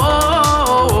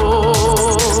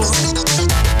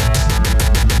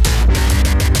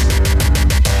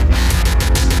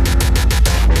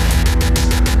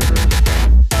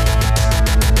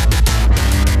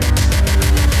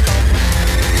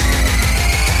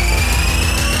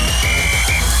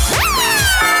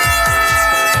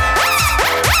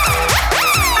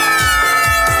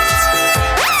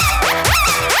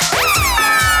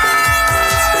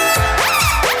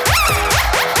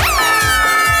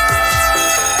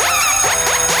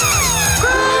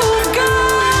 Groove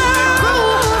girl,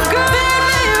 baby,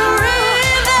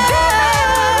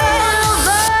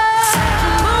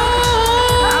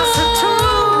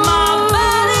 my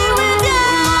body with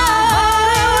yours.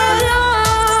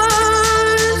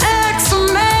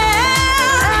 X-Men,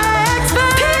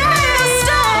 pick me a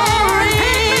story.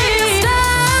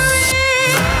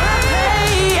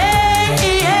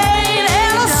 And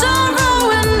a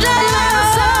sorrow and joy.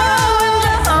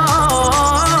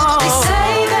 They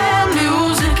say that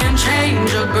music can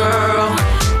change a girl,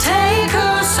 take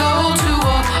her soul to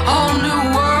a whole new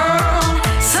world.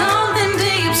 Something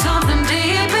deep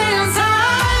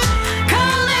inside,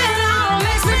 coming out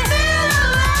makes me feel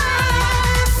alive.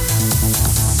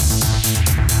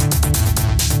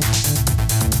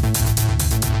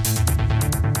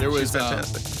 There was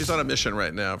Fantastic. She's on a mission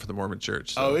right now for the Mormon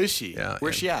Church. so- oh, is she? Yeah.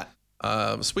 Where's she at?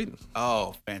 Sweden.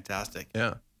 Oh, fantastic.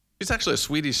 Yeah. She's actually a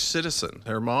Swedish citizen.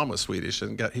 Her mom was Swedish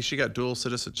and she got dual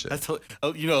citizenship.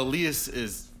 Elias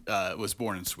was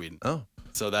born in Sweden. Oh,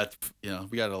 So that's,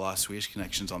 we got a lot of Swedish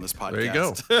connections on this podcast. there you go.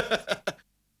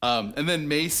 And then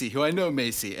Macy, who I know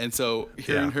Macy. And so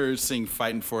hearing Yeah. her sing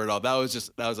Fighting For It All, that was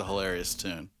a hilarious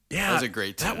tune. Yeah, That was a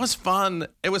great tune. That was fun.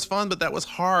 It was fun, but that was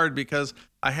hard because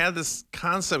I had this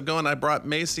concept going. I brought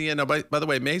Macy in. Now, by the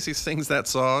way, Macy sings that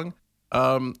song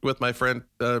with my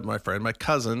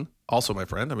cousin, also my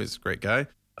friend. I mean, he's a great guy,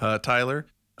 Tyler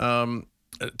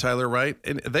Wright,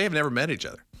 and they have never met each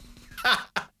other.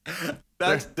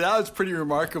 That was pretty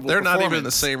remarkable. They're not even in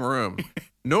the performance. same room.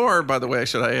 Nor, by the way,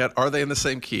 should I add, are they in the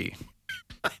same key?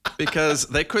 Because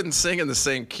they couldn't sing in the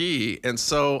same key, and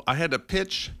so I had to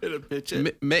pitch.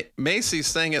 Macy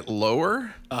sang it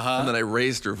lower, and then I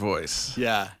raised her voice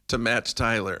Yeah. to match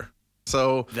Tyler.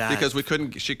 So That- because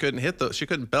she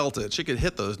couldn't belt it. She could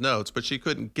hit those notes, but she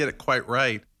couldn't get it quite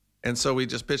right. And so we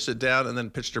just pitched it down and then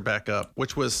pitched her back up,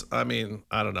 which was, I mean,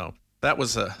 I don't know. That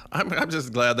was I'm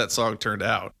just glad that song turned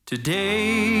out.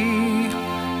 Today,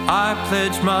 I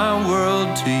pledge my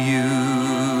world to you.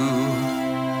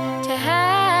 To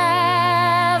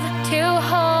have, to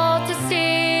hold, to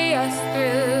see us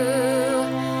through.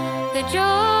 The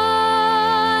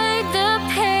joy, the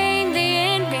pain, the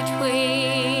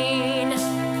in-between.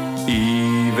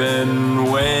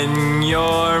 Even when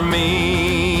you're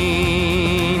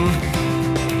mean.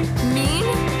 Mean?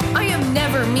 I am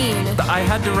never mean. I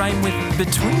had to rhyme with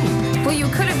between. Well, you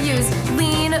could have used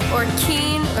lean or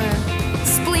keen or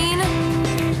spleen.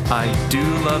 I do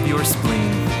love your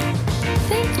spleen.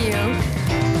 Thank you.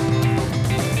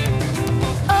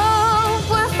 Oh,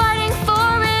 we're fighting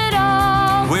for it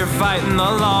all. We're fighting the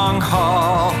long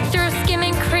haul. Through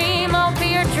skimming cream, I'll be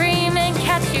your dream and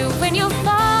catch you when you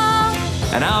fall.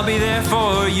 And I'll be there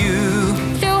for you.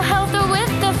 Through health or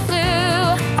with the flu.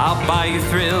 I'll buy you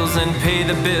thrills and pay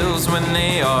the bills when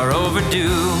they are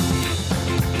overdue.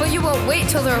 But you won't wait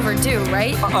till they're overdue,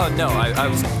 right? Oh, no, I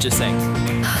was just saying.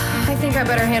 I think I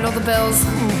better handle the bills.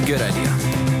 Good idea.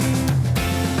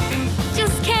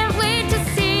 Just can't wait to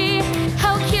see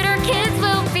how cute our kids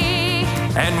will be.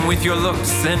 And with your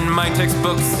looks and my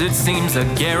textbooks, it seems a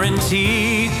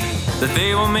guarantee that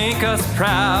they will make us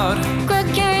proud.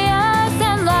 Gregarious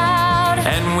and loud.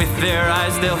 And with their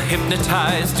eyes, they'll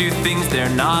hypnotize, do things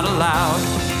they're not allowed.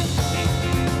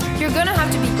 You're gonna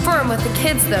have to be firm with the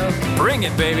kids, though. Bring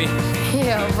it, baby.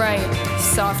 Yeah, right,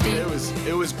 softy.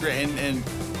 It was great, and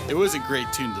it was a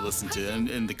great tune to listen to,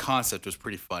 and the concept was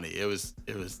pretty funny. That was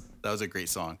a great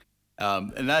song,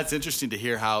 and that's interesting to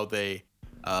hear how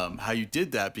you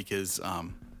did that, because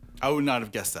I would not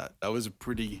have guessed that. That was a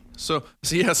pretty. So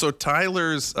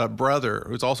Tyler's brother,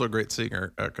 who's also a great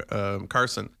singer,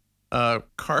 Carson. I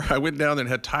went down there and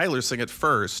had Tyler sing it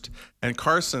first, and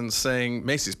Carson sang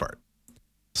Macy's part.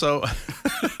 So,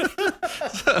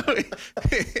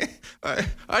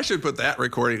 I should put that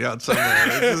recording out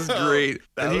somewhere. This is great,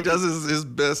 and he does his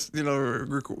best,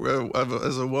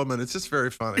 as a woman. It's just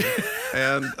very funny,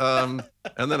 and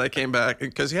then I came back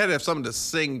because he had to have someone to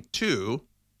sing to,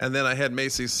 and then I had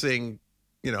Macy sing.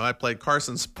 I played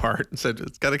Carson's part and said,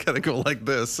 it's got to kind of go like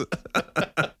this.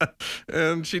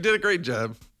 And she did a great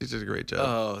job.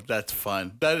 Oh, that's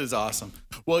fun. That is awesome.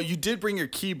 Well, you did bring your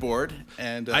keyboard,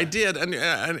 and I did. And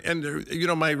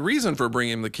my reason for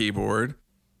bringing the keyboard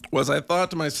was I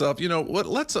thought to myself,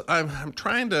 I'm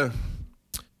trying to,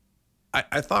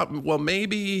 I thought, well,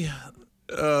 maybe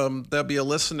there'll be a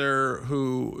listener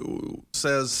who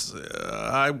says,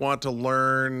 I want to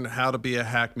learn how to be a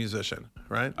hack musician.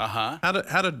 Right? Uh-huh.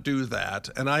 How to do that.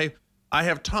 And I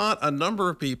have taught a number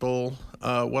of people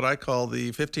what I call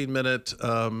the 15-minute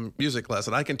music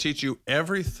lesson. I can teach you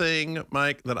everything,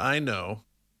 Mike, that I know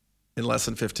in less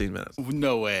than 15 minutes.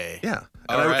 No way. Yeah.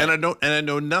 Right. And I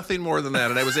know nothing more than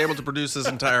that. And I was able to produce this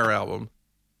entire album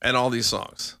and all these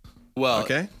songs. Well,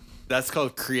 okay. That's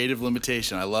called creative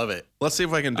limitation. I love it. Let's see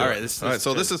if I can do it. All right.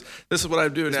 So this is what I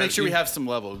do now. Make sure we have some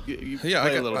level.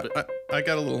 I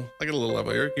got a little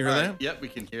level here. Can you hear that? Yep, we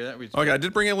can hear that. Okay, I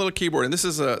did bring in a little keyboard, and this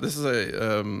is a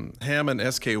Hammond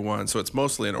SK1, so it's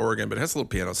mostly an organ, but it has a little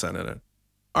piano sound in it.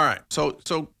 All right, so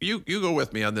you go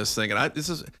with me on this thing, and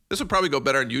this would probably go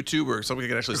better on YouTube where somebody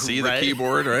can actually see the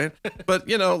keyboard, right? But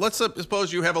let's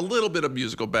suppose you have a little bit of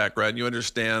musical background, you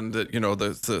understand that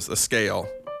the scale.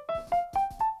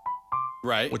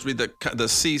 Right. Which would be the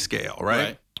C scale,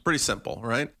 right? It's pretty simple,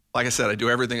 right? Like I said, I do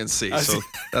everything in C, so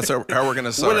that's how we're going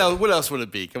to start. What else would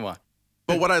it be? Come on.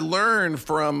 But what I learned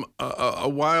from a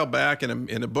while back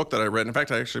in a book that I read, in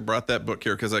fact, I actually brought that book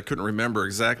here because I couldn't remember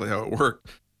exactly how it worked.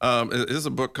 It is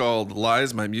a book called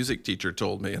Lies My Music Teacher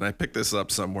Told Me, and I picked this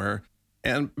up somewhere.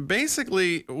 And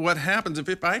basically what happens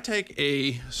if I take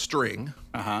a string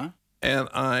and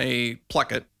I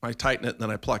pluck it, I tighten it, and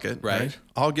then I pluck it, right?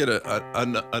 I'll get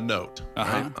a note,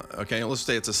 right? Okay, let's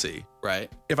say it's a C.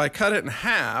 Right. If I cut it in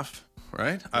half,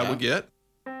 right, I would get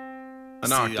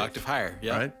an octave higher,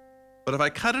 right? But if I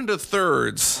cut into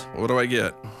thirds, what do I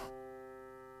get?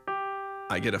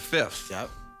 I get a fifth. Yep.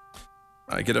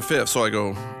 I get a fifth, so I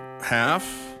go half,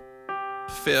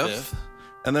 fifth,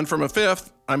 and then from a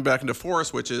fifth, I'm back into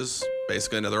fourths, which is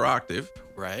basically another octave.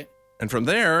 Right. And from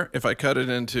there, if I cut it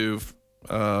into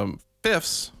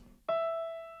fifths,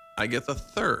 I get the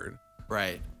third.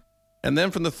 Right. And then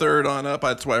from the third on up,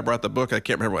 that's why I brought the book. I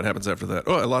can't remember what happens after that.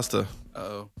 Oh, I lost a.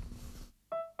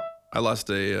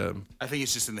 I think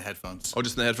it's just in the headphones. Oh,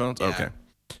 just in the headphones? Yeah. Okay.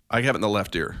 I have it in the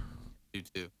left ear. You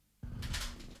too.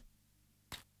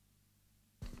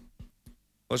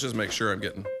 Let's just make sure I'm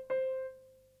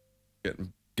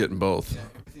getting both.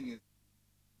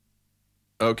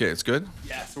 Okay, it's good?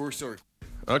 Yeah, so we're sorry.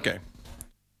 Okay.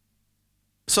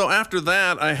 So after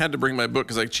that, I had to bring my book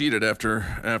because I cheated after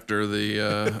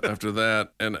that,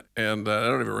 and I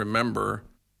don't even remember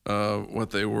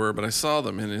what they were, but I saw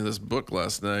them in this book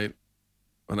last night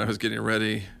when I was getting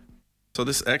ready. So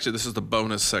this is the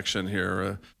bonus section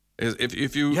here.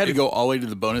 If you had to go all the way to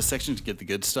the bonus section to get the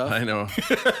good stuff. I know.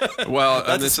 Well,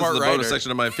 and this is the writer. bonus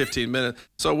section of my 15 minutes.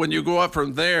 So when you go up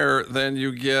from there, then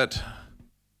you get.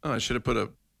 Oh, I should have put a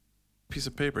piece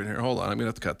of paper in here. Hold on, I'm gonna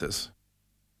have to cut this.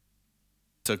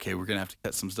 It's okay. We're gonna have to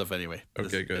cut some stuff anyway.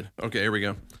 Okay, good. Okay, here we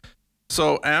go.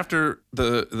 So after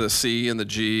the C and the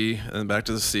G, and then back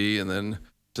to the C, and then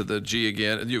to the G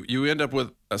again, you end up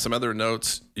with some other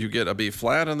notes. You get a B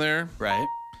flat in there, right?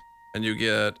 And you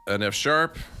get an F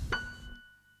sharp,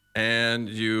 and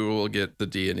you will get the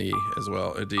D and E as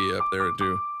well. A D up there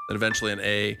too, and eventually an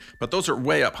A. But those are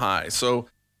way up high. So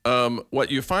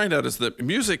what you find out is that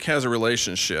music has a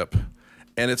relationship.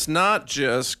 And it's not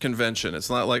just convention. It's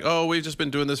not like, oh, we've just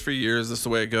been doing this for years. This is the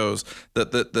way it goes.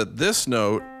 That this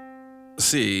note,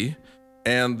 C,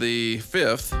 and the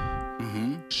fifth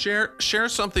share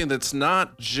something that's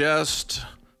not just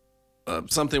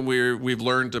something we've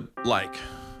learned to like.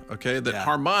 Okay, that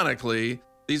harmonically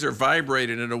these are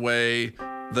vibrated in a way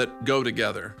that go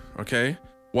together. Okay,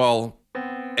 while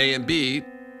A and B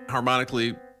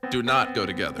harmonically do not go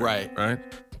together. Right.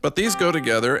 But these go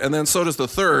together, and then so does the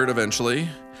third eventually.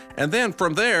 And then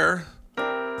from there,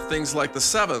 things like the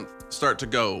seventh start to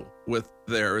go with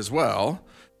there as well.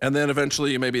 And then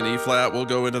eventually maybe an E flat will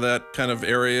go into that kind of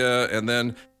area. And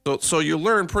then, so you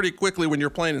learn pretty quickly when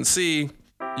you're playing in C,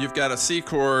 you've got a C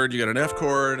chord, you got an F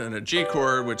chord, and a G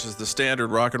chord, which is the standard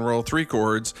rock and roll 3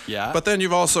 chords. Yeah. But then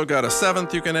you've also got a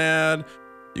seventh you can add.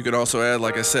 You could also add,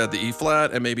 like I said, the E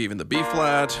flat and maybe even the B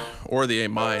flat or the A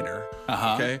minor.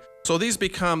 Okay. So these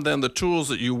become then the tools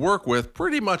that you work with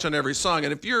pretty much on every song.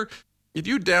 And if you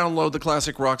download the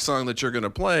classic rock song that you're going to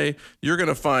play, you're going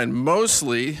to find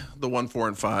mostly the 1, 4,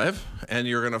 and 5, and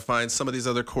you're going to find some of these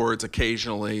other chords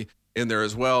occasionally in there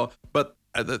as well. But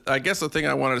I guess the thing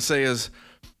I wanted to say is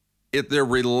they're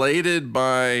related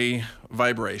by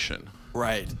vibration.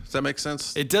 Right. Does that make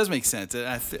sense? It does make sense. And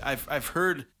I've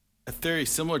heard a theory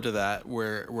similar to that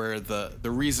where the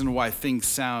reason why things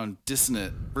sound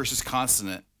dissonant versus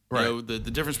consonant. Right. You know, the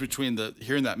difference between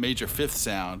hearing that major fifth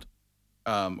sound,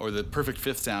 or the perfect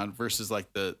fifth sound versus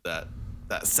like that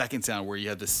second sound where you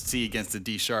have the C against the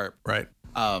D sharp. Right.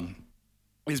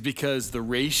 Is because the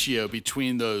ratio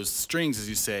between those strings, as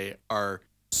you say, are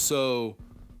so.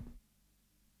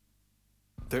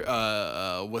 They're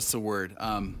what's the word?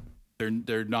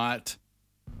 They're not.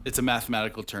 It's a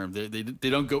mathematical term. They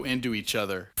don't go into each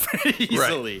other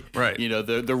easily. Right. You know,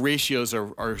 the ratios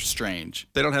are strange.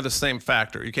 They don't have the same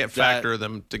factor. You can't factor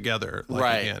them together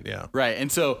like you can. Yeah. Right.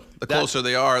 And so the closer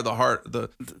they are, the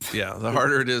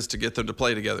harder it is to get them to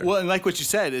play together. Well, and like what you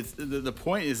said, it's the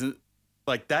point isn't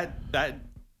like that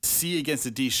C against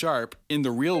the D sharp in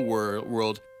the real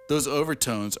world. Those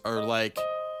overtones are like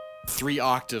 3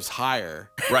 octaves higher.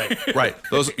 Right.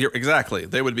 Exactly.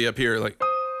 They would be up here like.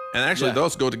 And actually,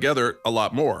 those go together a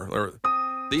lot more. Or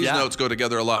these notes go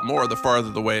together a lot more the farther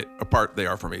the way apart they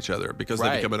are from each other because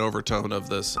they become an overtone of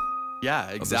this.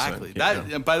 Yeah, exactly.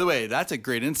 And by the way, that's a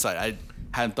great insight. I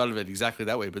hadn't thought of it exactly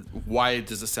that way. But why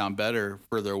does it sound better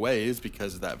further away is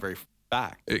because of that very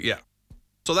fact. Yeah.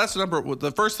 So that's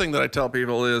the first thing that I tell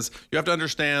people is you have to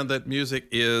understand that music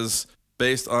is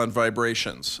based on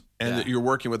vibrations and that you're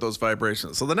working with those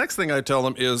vibrations. So the next thing I tell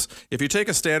them is if you take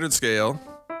a standard scale.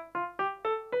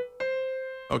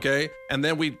 Okay, and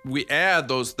then we add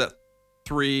that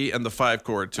 3 and the 5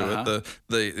 chord to it,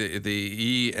 the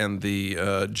E and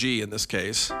the G in this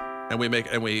case, and we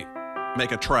make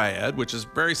a triad, which is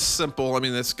very simple. I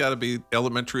mean, it's got to be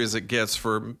elementary as it gets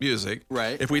for music.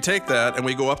 Right. If we take that and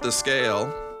we go up the scale,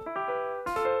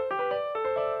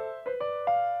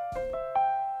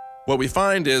 what we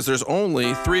find is there's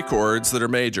only 3 chords that are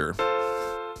major.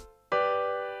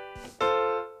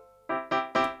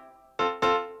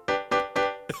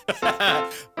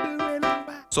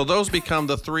 So those become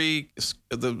the 3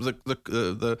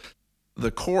 the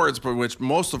chords for which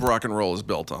most of rock and roll is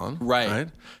built on. Right.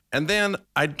 And then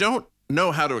I don't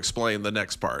know how to explain the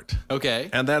next part. Okay.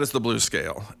 And that is the blues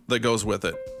scale that goes with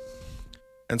it.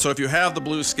 And so if you have the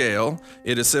blues scale,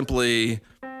 it is simply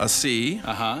a C,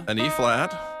 an E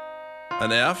flat,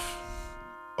 an F,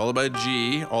 followed by a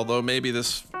G, although maybe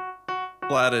this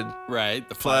flatted, the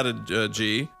flatted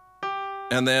G,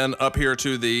 and then up here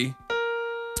to the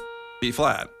B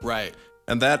flat. Right.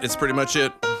 And that is pretty much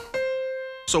it.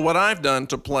 So what I've done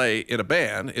to play in a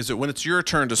band is that when it's your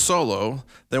turn to solo,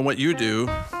 then what you do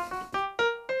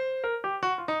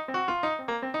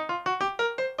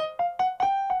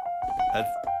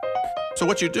So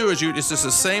what you do is it's just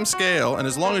the same scale, and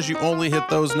as long as you only hit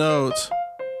those notes,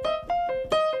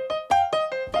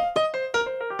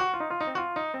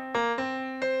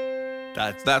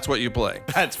 that's what you play.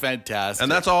 That's fantastic. And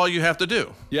that's all you have to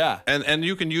do. Yeah. And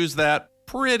you can use that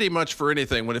pretty much for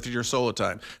anything if you're solo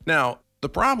time. Now, the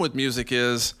problem with music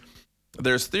is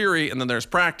there's theory and then there's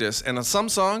practice, and on some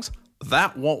songs,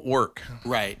 that won't work.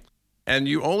 Right. And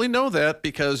you only know that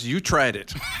because you tried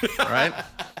it, right?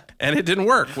 And it didn't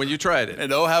work when you tried it.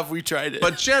 And oh, have we tried it.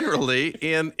 But generally,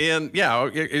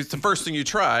 it's the first thing you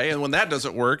try. And when that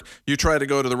doesn't work, you try to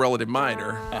go to the relative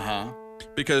minor. Uh-huh.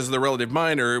 Because the relative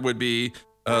minor would be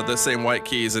the same white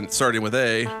keys and starting with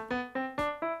A.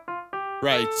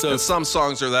 Right. So and some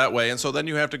songs are that way. And so then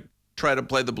you have to try to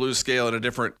play the blues scale in a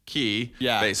different key,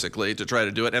 basically, to try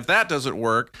to do it. And if that doesn't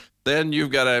work, then you're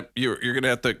going to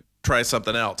have to try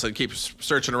something else and keep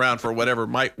searching around for whatever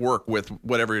might work with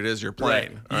whatever it is you're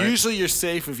playing. Right. Usually you're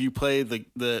safe if you play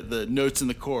the notes in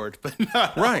the chord, but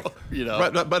not right.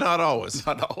 But not always.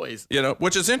 Not always.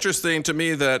 Which is interesting to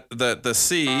me that the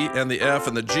C and the F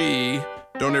and the G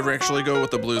don't ever actually go with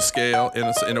the blues scale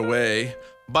in a way,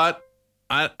 but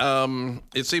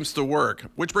it seems to work.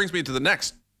 Which brings me to the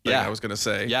next thing I was going to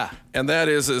say. Yeah. And that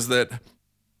is that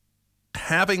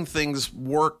having things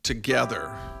work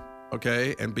together,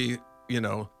 okay, and be,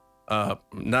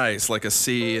 nice, like a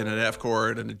C and an F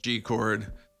chord and a G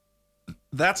chord,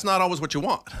 that's not always what you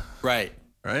want. Right.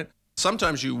 Right?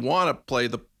 Sometimes you want to play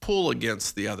the pull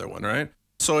against the other one, right?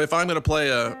 So if I'm going to play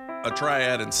a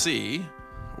triad in C,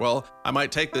 well, I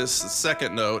might take this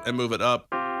second note and move it up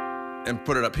and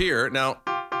put it up here. Now,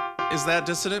 is that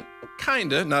dissonant?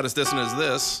 Kinda, not as dissonant as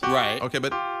this. Right. Okay,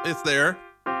 but it's there.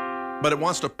 But it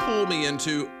wants to pull me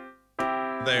into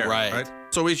there. Right.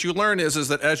 So what you learn is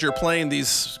that as you're playing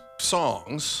these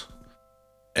songs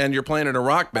and you're playing in a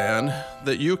rock band,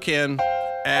 that you can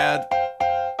add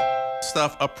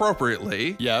stuff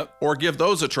appropriately. Yep. Or give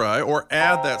those a try, or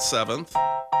add that seventh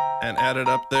and add it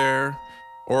up there.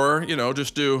 Or,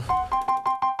 just do.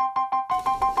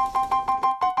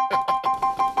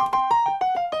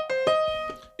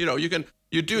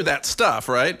 You do that stuff,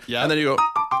 right? Yeah. And then you go,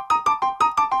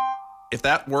 if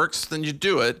that works, then you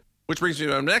do it. Which brings me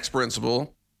to my next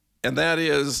principle, and that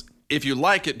is, if you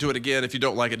like it, do it again. If you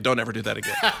don't like it, don't ever do that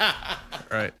again.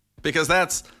 Right? Because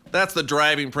that's the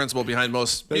driving principle behind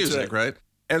most music, right?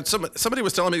 And somebody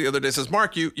was telling me the other day, says,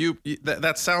 Mark,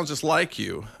 that sounds just like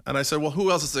you. And I said, well, who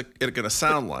else is it going to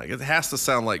sound like? It has to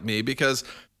sound like me because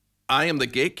I am the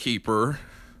gatekeeper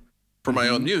for my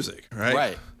own music, right?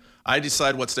 Right. I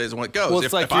decide what stays and what goes. Well,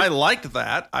 if I liked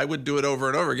that, I would do it over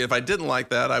and over again. If I didn't like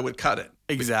that, I would cut it.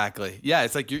 Exactly. Yeah,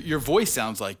 it's like your voice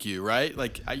sounds like you, right?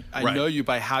 Like I know you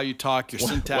by how you talk, your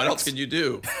syntax. What else can you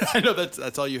do? I know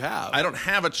that's all you have. I don't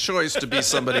have a choice to be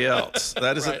somebody else.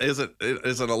 That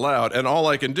isn't allowed. And all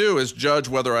I can do is judge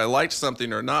whether I liked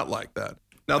something or not like that.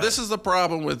 Now, this is the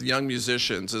problem with young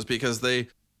musicians, is because they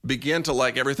begin to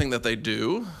like everything that they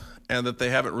do, and that they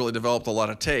haven't really developed a lot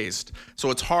of taste.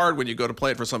 So it's hard when you go to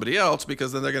play it for somebody else,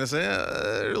 because then they're going to say,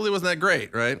 it really wasn't that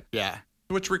great, right? Yeah.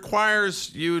 Which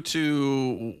requires you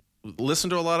to listen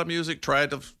to a lot of music, try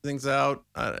things out,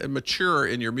 and mature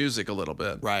in your music a little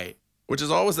bit. Right. Which is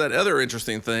always that other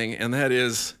interesting thing, and that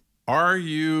is,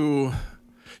 you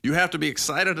have to be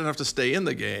excited enough to stay in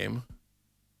the game,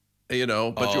 but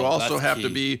you also have to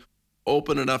be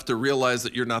open enough to realize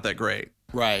that you're not that great.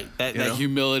 Right. That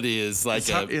humility is like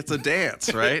it's a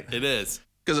dance, right? It is.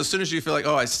 Because as soon as you feel like,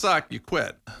 oh, I suck, you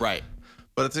quit. Right.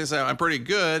 But at the same time, I'm pretty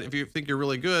good if you think you're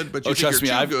really good, but you think trust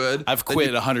you're me, too good. I've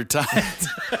quit 100 times.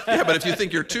 Yeah, but if you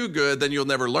think you're too good, then you'll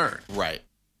never learn. Right.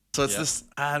 So it's this,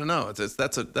 I don't know.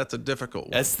 That's a difficult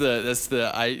one. That's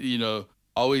the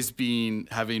always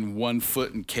having one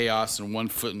foot in chaos and one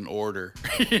foot in order.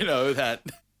 That.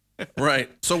 Right.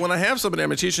 So when I have somebody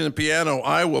I'm teaching the piano,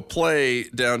 I will play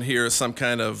down here some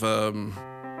kind of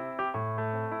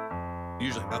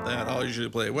usually not that. I'll usually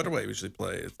play. What do I usually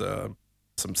play? It's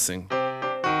some sing.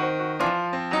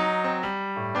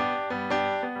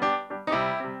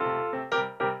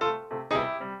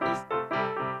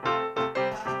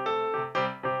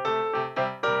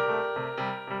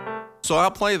 So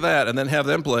I'll play that and then have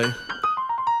them play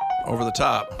over the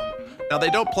top. Now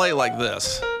they don't play like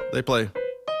this. They play.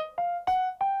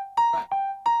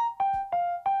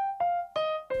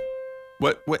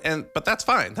 But that's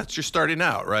fine. That's your starting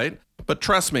out, right? But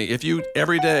trust me, if you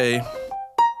every day,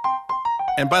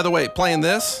 and by the way, playing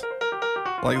this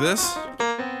like this,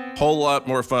 whole lot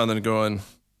more fun than going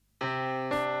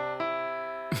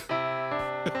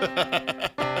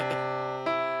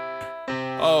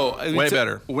Oh, Way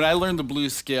better. When I learned the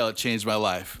blues scale, it changed my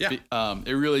life. Yeah.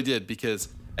 It really did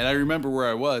and I remember where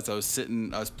I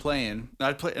was playing,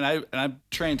 and I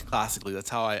trained classically. That's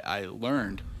how I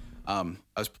learned. I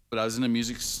was in a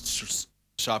music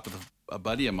shop with a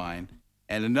buddy of mine,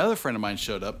 and another friend of mine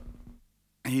showed up,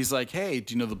 and he's like, "Hey,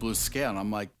 do you know the blues scale?" And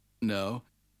I'm like, "No."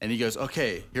 And he goes,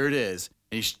 "Okay, here it is."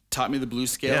 And he taught me the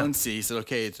blues scale in C. He said,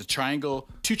 "Okay, it's a triangle,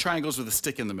 2 triangles with a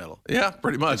stick in the middle." Yeah,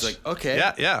 pretty much. I was like, "Okay,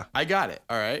 yeah, I got it."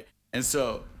 All right. And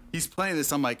so he's playing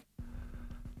this. I'm like,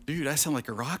 "Dude, I sound like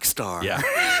a rock star." Yeah,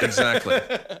 exactly.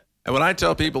 And what I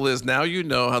tell people is now you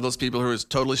know how those people who are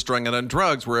totally strung out on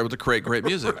drugs were able to create great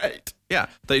music. Right. Yeah,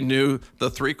 they knew the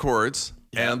 3 chords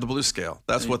and the blues scale.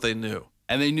 That's what they knew.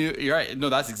 And they knew, you're right. No,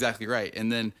 that's exactly right.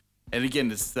 And again,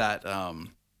 it's that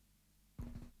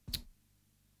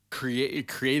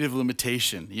creative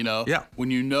limitation, you know? Yeah. When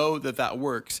you know that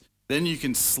works, then you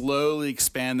can slowly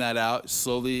expand that out,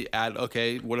 slowly add,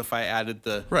 okay, what if I added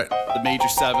the major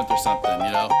 7th or something,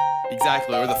 you know?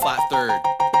 Exactly, or the flat 3rd.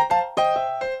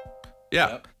 Yeah,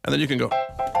 Yep. and then you can go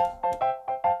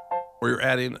where you're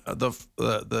adding the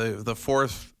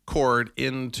 4th chord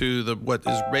into what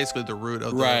is basically the root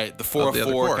of the Right, the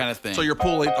 4/4 kind of thing. So you're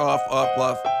pulling off.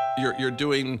 You're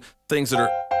doing things that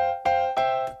are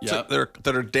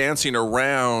that are dancing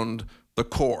around the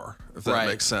core, if that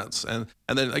makes sense. And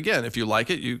then again, if you like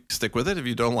it, you stick with it. If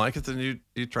you don't like it, then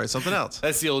you try something else.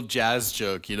 That's the old jazz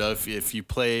joke, you know. If you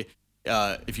play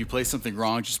something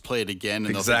wrong, just play it again,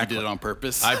 and they'll think you did it on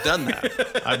purpose. I've done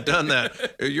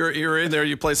that. You're in there,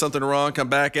 you play something wrong, come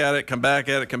back at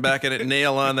it,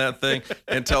 nail on that thing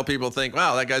until people think,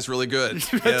 wow, that guy's really good.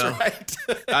 That's right.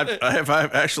 I've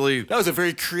actually. That was a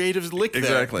very creative lick there.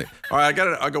 Exactly. All right,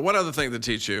 I got one other thing to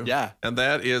teach you. Yeah. And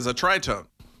that is a tritone.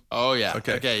 Oh yeah.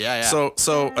 Okay. Yeah. So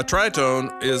a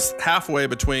tritone is halfway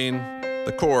between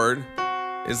the chord,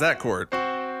 is that chord,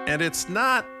 and it's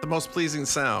not the most pleasing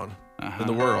sound in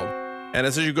the world. And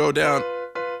as you go down,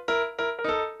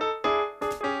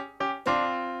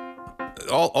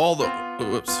 all the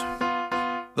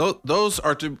those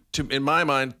are to in my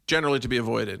mind generally to be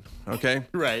avoided. Okay.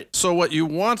 Right. So what you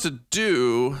want to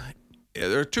do,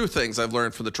 there are 2 things I've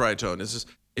learned from the tritone. Is just,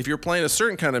 if you're playing a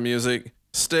certain kind of music,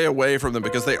 stay away from them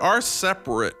because they are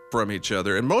separate from each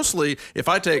other. And mostly, if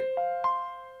I take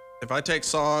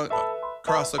song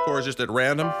across the chords just at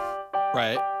random,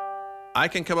 right, I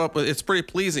can come up with, it's pretty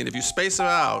pleasing if you space them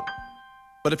out.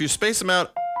 But if you space them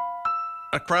out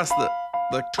across the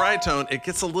tritone, it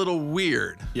gets a little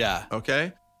weird. Yeah.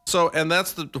 Okay. So, and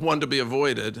that's the one to be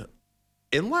avoided,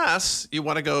 unless you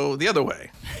want to go the other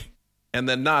way, and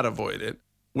then not avoid it,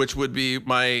 which would be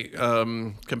my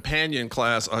companion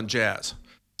class on jazz.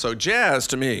 So jazz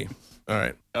to me, all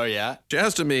right. Oh yeah.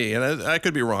 Jazz to me, and I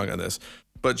could be wrong on this,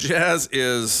 but jazz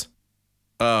is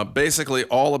basically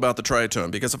all about the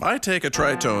tritone. Because if I take a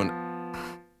tritone,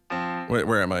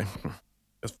 where am I?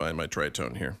 Let's find my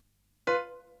tritone here.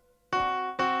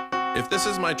 If this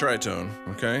is my tritone,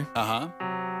 okay?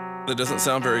 That doesn't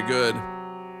sound very good.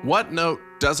 What note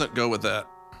doesn't go with that?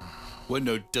 What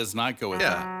note does not go with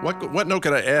that? Yeah. What note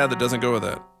could I add that doesn't go with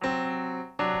that?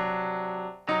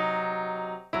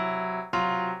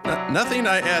 Nothing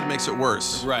I add makes it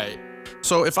worse. Right.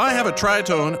 So if I have a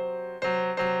tritone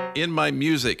in my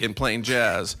music in playing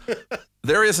jazz,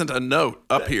 there isn't a note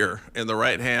up here in the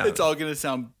right hand. It's all going to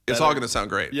sound better. It's all going to sound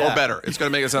great. Yeah. Or better. It's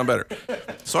going to make it sound better.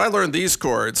 So I learned these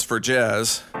chords for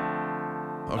jazz.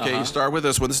 Okay, you start with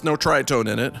this one. There's no tritone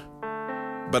in it.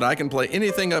 But I can play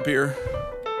anything up here.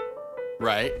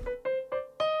 Right.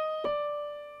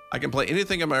 I can play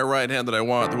anything in my right hand that I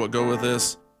want that will go with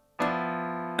this.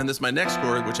 And this is my next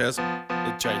chord, which has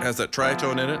that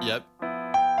tritone in it. Yep.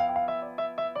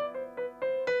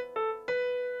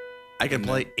 I can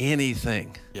play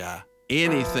anything. Yeah.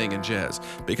 Anything in jazz.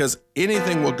 Because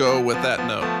anything will go with that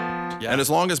note. Yeah. And as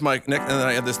long as and then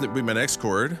I have this be my next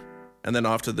chord, and then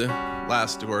off to the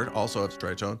last chord, also have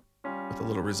tritone with a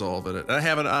little resolve in it. And I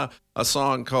have a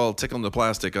song called "Tickling the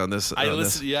Plastic" on this. I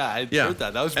listened. Yeah, I heard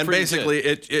that. That was and pretty basically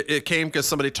good. it came because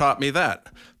somebody taught me that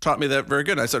very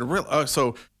good. And I said, "Real?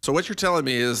 So what you're telling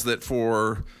me is that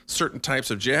for certain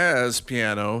types of jazz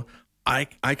piano, I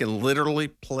can literally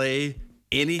play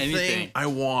anything I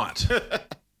want,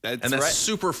 that's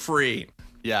super free.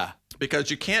 Yeah, because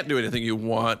you can't do anything you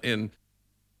want in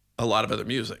a lot of other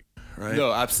music." Right?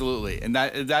 No, absolutely, and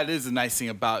that is the nice thing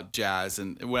about jazz.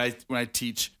 And when I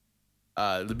teach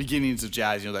the beginnings of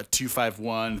jazz, that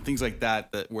 2-5-1, things like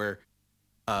that where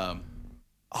all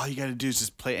you got to do is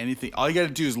just play anything. All you got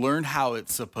to do is learn how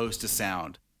it's supposed to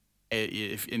sound.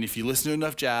 If you listen to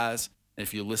enough jazz, and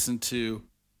if you listen to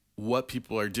what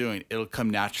people are doing, it'll come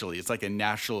naturally. It's like a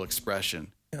natural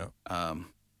expression. Yeah.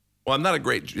 Well, I'm not a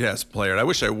great jazz player, and I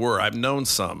wish I were. I've known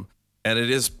some, and it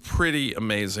is pretty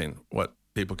amazing what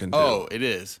people can do. Oh, it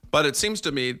is. But it seems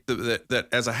to me that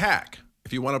as a hack,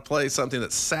 if you want to play something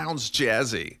that sounds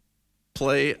jazzy,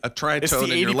 play a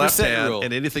tritone in your left hand rule.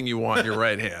 and anything you want in your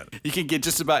right hand. You can get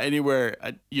just about anywhere.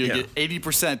 You get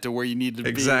 80% to where you need to be.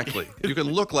 Exactly. You can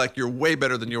look like you're way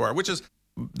better than you are, which is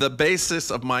the basis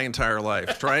of my entire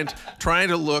life. Trying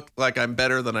to look like I'm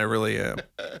better than I really am.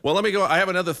 Well, let me go. I have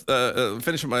another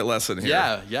finishing my lesson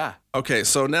here. Yeah. Okay,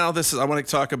 so now I want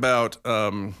to talk about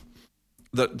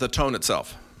the tone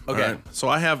itself. Okay. Right? So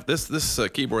I have this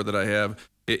keyboard that I have.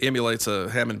 It emulates a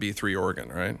Hammond B3 organ,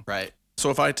 right? Right. So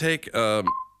if I take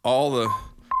all the,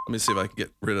 let me see if I can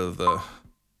get rid of the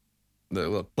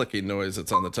little clicking noise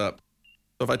that's on the top.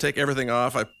 So if I take everything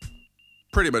off, I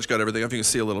pretty much got everything off. You can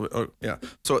see a little bit. Oh, yeah.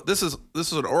 So this is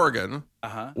an organ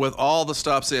with all the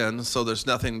stops in, so there's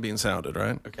nothing being sounded,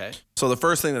 right? Okay. So the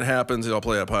first thing that happens, I'll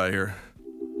play up high here.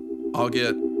 I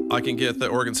can get the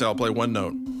organ sound. I'll play one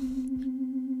note.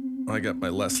 I got my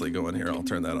Leslie going here. I'll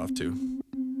turn that off too.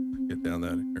 Get down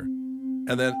that here,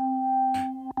 and then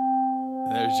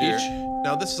there's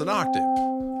now this is an octave.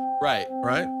 Right.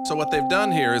 Right? So what they've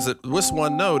done here is that this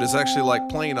one note is actually like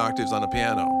playing octaves on a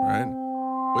piano, right?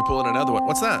 We pull in another one.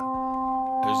 What's that?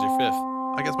 There's your fifth.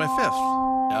 I guess my fifth.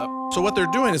 Yep. So what they're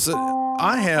doing is that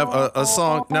I have a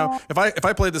song. Now, if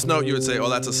I played this note, you would say, oh,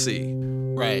 that's a C.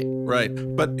 Right. Right.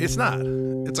 But it's not.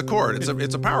 It's a chord.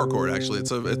 It's a power chord, actually.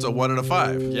 It's a 1 and a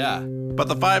 5. Yeah. But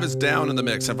the 5 is down in the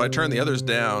mix. If I turn the others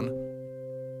down,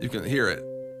 you can hear it.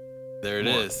 There it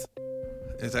is.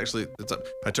 It's actually,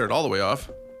 I turn it all the way off.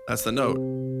 That's the note.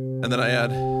 And then I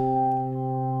add,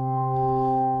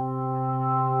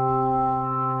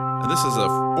 and this is a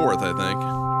 4th, I think.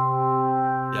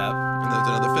 Yep. And there's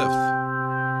another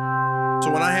 5th.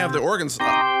 So when I have the organs,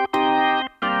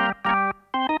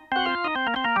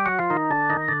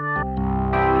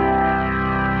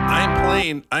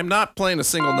 I'm not playing a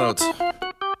single notes.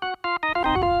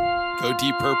 Go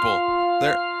Deep Purple.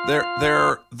 There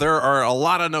are a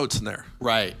lot of notes in there.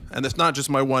 Right. And it's not just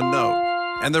my one note.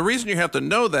 And the reason you have to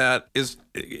know that is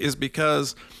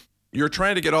because you're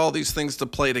trying to get all these things to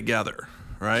play together,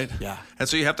 right? Yeah. And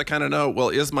so you have to kind of know, well,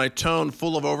 is my tone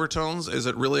full of overtones? Is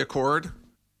it really a chord?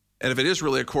 And if it is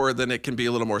really a chord, then it can be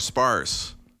a little more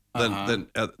sparse than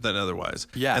otherwise.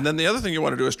 Yeah. And then the other thing you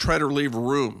want to do is try to leave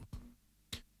room.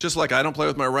 Just like I don't play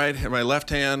with my right and my left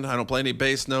hand, I don't play any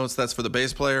bass notes. That's for the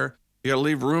bass player. You got to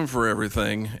leave room for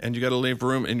everything, and you got to leave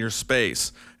room in your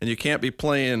space. And you can't be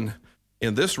playing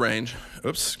in this range.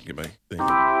 Oops, get my thing. You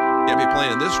can't be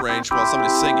playing in this range while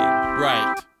somebody's singing.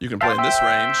 Right. You can play in this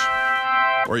range,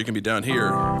 or you can be down here.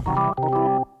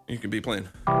 You can be playing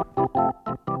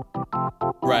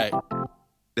right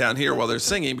down here while they're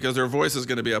singing because their voice is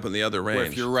going to be up in the other range. Where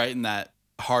if you're right in that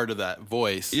heart of that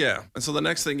voice. Yeah. And so the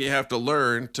next thing you have to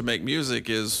learn to make music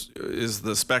is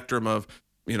the spectrum of,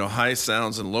 high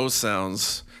sounds and low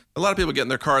sounds. A lot of people get in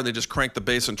their car and they just crank the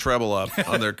bass and treble up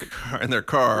on in their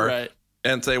car right.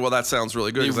 and say, well, that sounds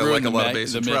really good because I like a lot of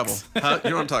bass and treble. Huh?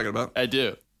 You know what I'm talking about? I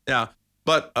do. Yeah.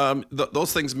 But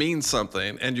those things mean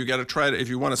something, and you got to try to, if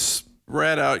you want to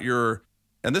spread out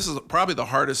and this is probably the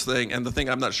hardest thing, and the thing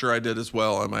I'm not sure I did as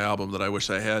well on my album that I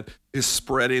wish I had, is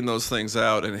spreading those things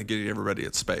out and getting everybody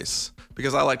at space.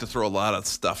 Because I like to throw a lot of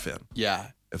stuff in.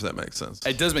 Yeah. If that makes sense.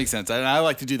 It does make sense. And I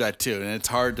like to do that too. And it's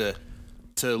hard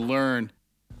to learn.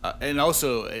 And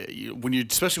also,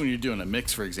 especially when you're doing a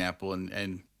mix, for example,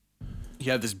 and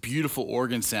you have this beautiful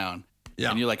organ sound.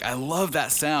 Yeah. And you're like, I love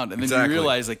that sound. And then you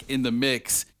realize, like, in the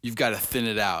mix, you've got to thin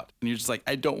it out. And you're just like,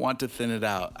 I don't want to thin it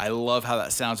out. I love how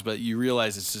that sounds, but you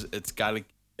realize it's got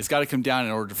to come down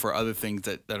in order for other things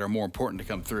that are more important to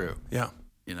come through. Yeah.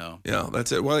 Yeah,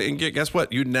 that's it. Well, and guess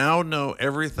what? You now know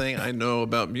everything I know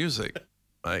about music.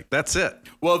 Like, that's it.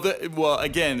 Well,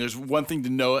 again, there's one thing to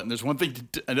know it, and there's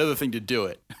another thing to do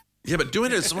it. Yeah, but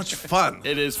doing it is so much fun.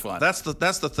 It is fun. That's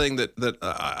the thing that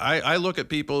I look at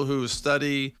people who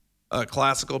study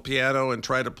classical piano and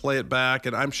try to play it back,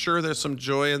 and I'm sure there's some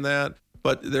joy in that,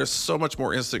 but there's so much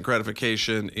more instant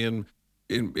gratification in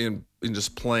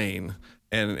just playing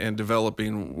and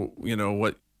developing,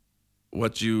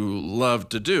 what you love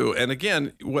to do. And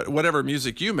again, whatever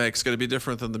music you make is going to be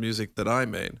different than the music that I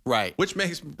made. Right. Which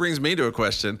brings me to a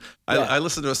question. Yeah. I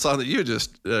listened to a song that you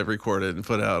just recorded and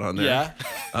put out on there.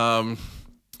 Yeah.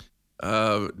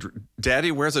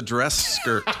 Daddy Wears a Dress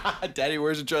Skirt. Daddy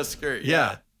Wears a Dress Skirt.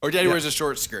 Yeah. Or Daddy wears a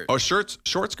short skirt. Oh, short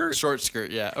skirt? Short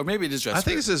skirt, yeah. Or maybe it is dress skirt. I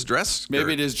think it says dress skirt.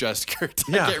 Maybe it is dress skirt.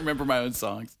 Yeah. I can't remember my own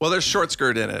songs. Well, there's short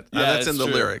skirt in it. Yeah, that's in the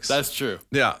true. lyrics. That's true.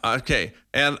 Yeah. Okay.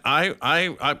 And I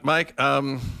Mike,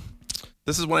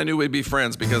 this is when I knew we'd be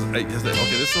friends because okay,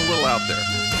 this is a little out there.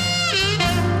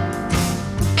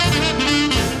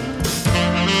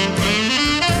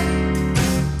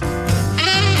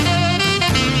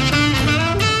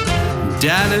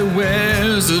 Daddy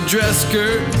wears a dress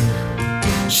skirt.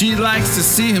 She likes to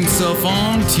see himself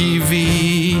on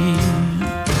TV.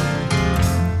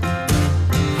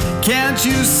 Can't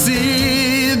you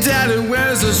see? Daddy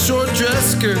wears a short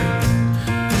dress skirt.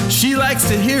 She likes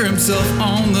to hear himself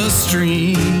on the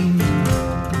stream.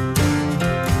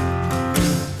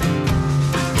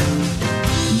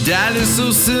 Daddy's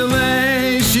so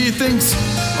silly, she thinks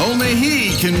only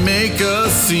he can make a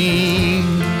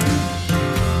scene.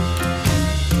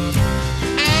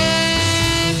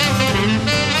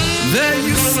 There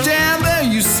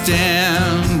you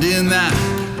stand in that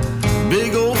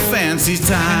big old fancy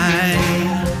tie.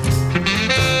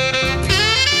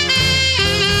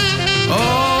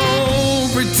 Oh,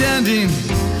 pretending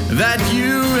that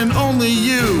you and only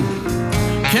you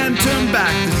can turn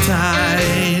back the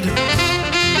tide.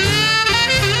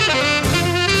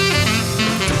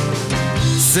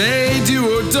 Say do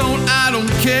or don't, I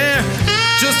don't care,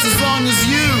 just as long as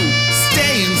you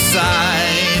stay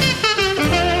inside.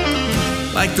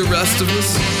 Like the rest of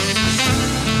us.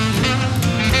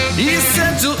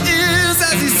 Essential is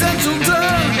as essential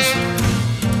does.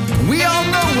 We all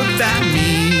know what that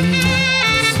means.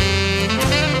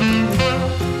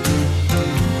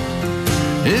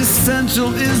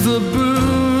 Essential is the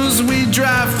booze we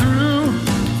drive through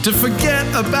to forget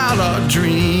about our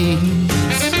dreams.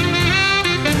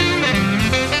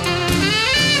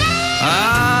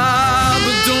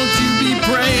 But don't you be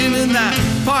praying in that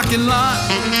parking lot.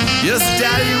 Yes,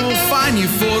 Daddy will find you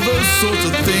for those sorts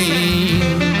of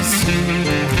things.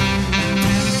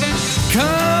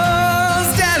 'Cause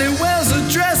Daddy wears a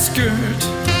dress skirt.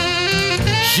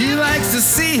 She likes to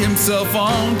see himself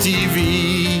on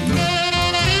TV.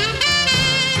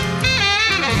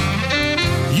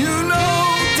 You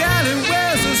know Daddy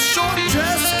wears a short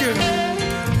dress skirt.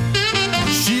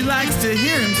 She likes to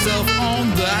hear himself on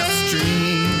that stream.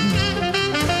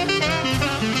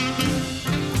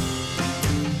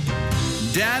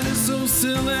 Daddy's so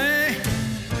silly,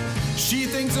 she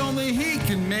thinks only he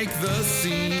can make the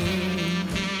scene.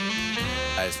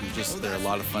 Guys, they're a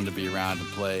lot of fun to be around and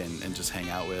play and just hang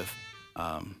out with.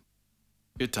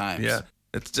 Good times. Yeah,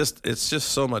 it's just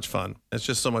so much fun. It's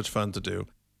just so much fun to do,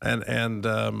 and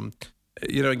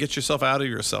get yourself out of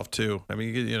yourself too. I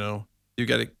mean, you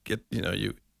got to get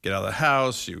you get out of the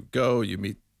house, you go, you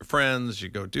meet your friends, you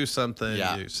go do something,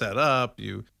 you set up,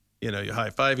 you high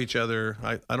five each other.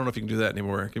 I don't know if you can do that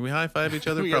anymore. Can we high five each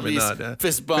other? Probably not.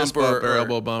 Fist bump or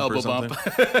elbow bump or something.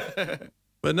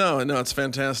 But no, it's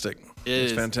fantastic.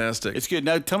 It's fantastic. It's good.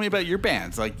 Now tell me about your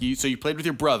bands. So you played with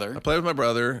your brother. I played with my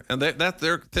brother, and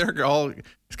they're all.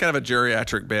 It's kind of a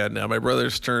geriatric band now. My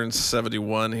brother's turned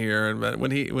 71 here, and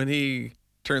when he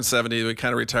turned 70, we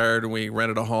kind of retired and we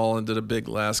rented a hall and did a big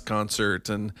last concert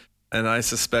and I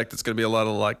suspect it's going to be a lot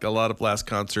of last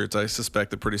concerts. I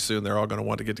suspect that pretty soon they're all going to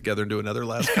want to get together and do another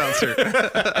last concert.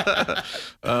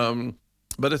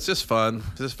 But it's just fun.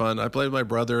 It's just fun. I played with my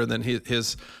brother, and then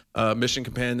his mission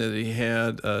companion that he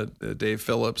had, Dave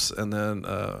Phillips, and then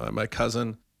my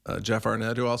cousin, Jeff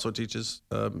Arnett, who also teaches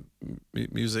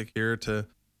music here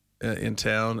in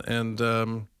town.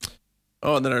 And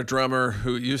and then our drummer,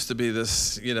 who used to be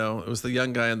this, it was the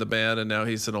young guy in the band, and now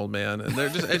he's an old man. And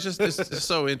it's just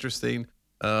so interesting.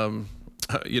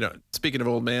 Speaking of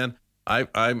old man,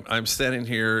 I'm standing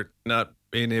here not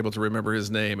being able to remember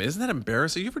his name. Isn't that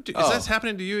embarrassing? Is that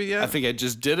happening to you yet? I think I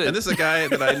just did it. And this is a guy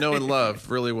that I know and love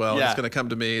really well. Yeah. It's going to come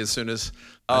to me as soon as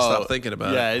I stop thinking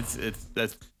about it. Yeah,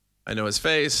 that's. I know his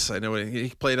face. I know he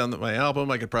played on my album.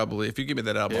 I could probably, if you give me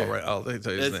that album, I'll tell you his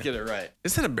name. Let's get it right.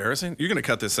 Isn't that embarrassing? You're going to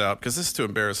cut this out because this is too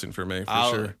embarrassing for me, for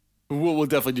sure. We'll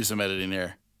definitely do some editing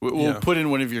there. We'll put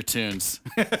in one of your tunes.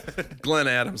 Glenn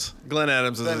Adams. Glenn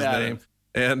Adams is his name.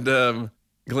 And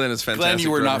Glenn is fantastic. Glenn,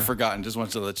 you were drummer. not forgotten. Just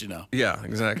wanted to let you know. Yeah,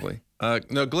 exactly.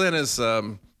 No, Glenn is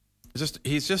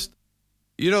he's just,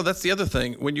 that's the other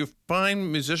thing. When you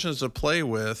find musicians to play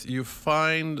with, you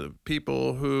find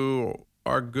people who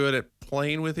are good at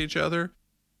playing with each other.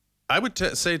 I would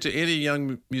say to any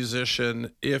young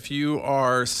musician, if you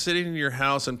are sitting in your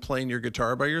house and playing your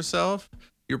guitar by yourself,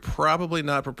 you're probably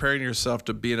not preparing yourself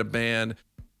to be in a band.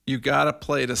 You got to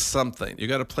play to something. You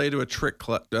got to play to a trick.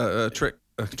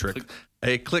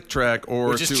 a click track or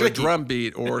Which is to tricky. a drum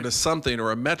beat or to something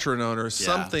or a metronome or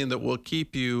something that will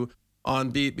keep you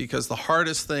on beat, because the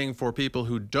hardest thing for people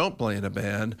who don't play in a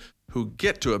band, who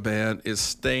get to a band, is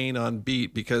staying on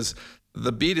beat, because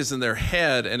the beat is in their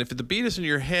head, and if the beat is in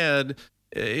your head,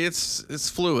 it's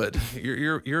fluid.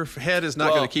 Your head is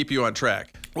not going to keep you on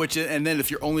track. And then if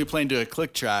you're only playing to a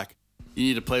click track, you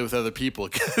need to play with other people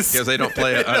because they don't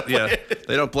play.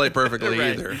 They don't play perfectly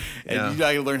right. either. And you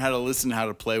got to learn how to listen, how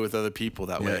to play with other people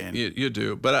that way. And you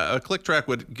do. But a click track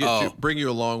would bring you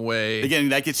a long way. Again,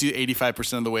 that gets you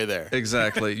 85% of the way there.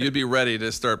 Exactly. You'd be ready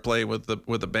to start playing with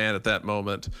the band at that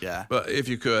moment. Yeah. But if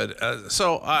you could,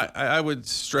 so I would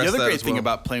stress that. The other great as thing well.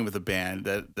 about playing with a band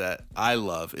that I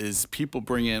love is people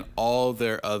bring in all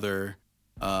their other,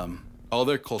 all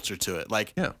their culture to it.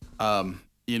 Like,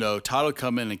 Todd will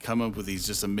come in and come up with these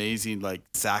just amazing like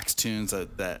sax tunes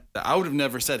that I would have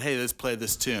never said, hey, let's play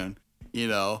this tune,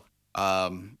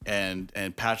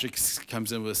 and Patrick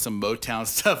comes in with some Motown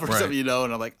stuff or something, and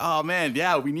I'm like, oh man,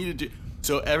 yeah, we need to do.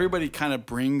 So everybody kind of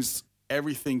brings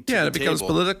everything to the and it becomes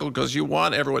table. political because you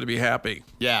want everyone to be happy.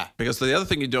 Yeah. Because the other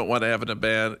thing you don't want to have in a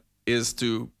band is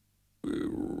to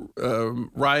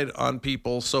ride on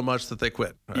people so much that they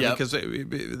quit. Yeah. Because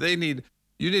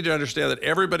you need to understand that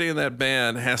everybody in that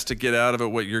band has to get out of it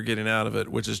what you're getting out of it,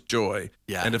 which is joy.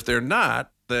 Yeah. And if they're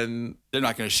not, then they're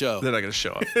not going to show. They're not going to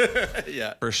show up.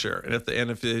 Yeah. For sure. And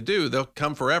if they do, they'll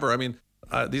come forever. I mean,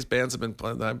 these bands have been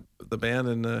playing. The band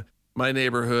in my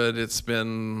neighborhood, it's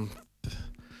been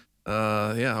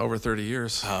over 30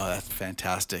 years. Oh, that's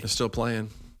fantastic. They're still playing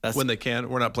when they can.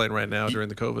 We're not playing right now during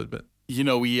the COVID, but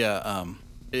we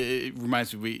it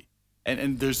reminds me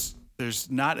and there's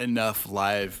not enough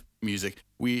live music.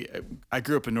 I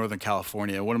grew up in Northern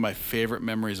California. One of my favorite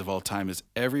memories of all time is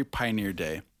every Pioneer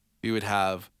Day, we would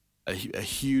have a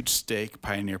huge steak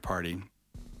Pioneer party.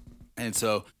 And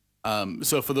so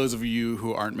for those of you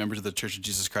who aren't members of the Church of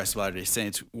Jesus Christ of Latter-day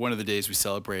Saints, one of the days we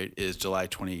celebrate is July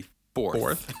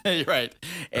 24th. Right.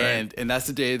 And that's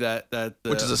the day that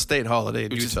which is a state holiday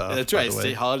in Utah. That's right.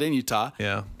 State holiday in Utah.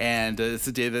 Yeah. And it's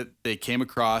the day that they came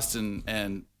across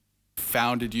and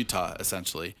founded Utah,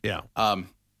 essentially. Yeah.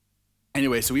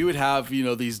 Anyway, so we would have,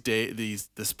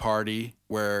 this party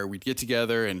where we'd get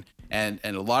together and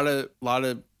a lot of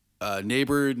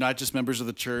neighbor, not just members of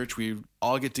the church, we'd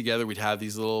all get together. We'd have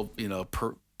these little,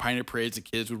 Pioneer parades. The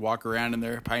kids would walk around in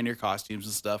their Pioneer costumes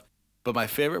and stuff. But my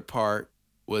favorite part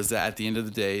was that at the end of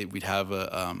the day, we'd have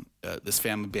this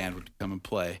family band would come and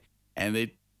play, and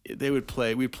they would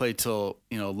play. We'd play till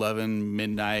 11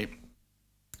 midnight.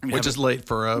 Which is late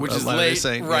for a Latter-day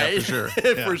Saint, right? Yeah, for sure.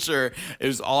 For sure. It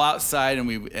was all outside, and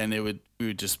we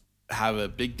would just have a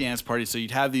big dance party. So you'd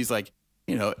have these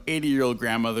 80-year-old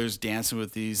grandmothers dancing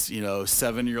with these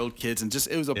 7-year-old kids, and just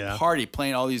it was a party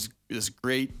playing all this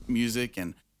great music,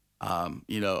 and I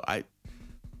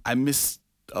miss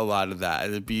a lot of that.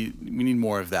 We need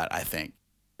more of that, I think.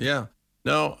 Yeah.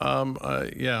 No.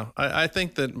 I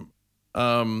think that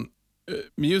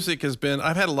music has been.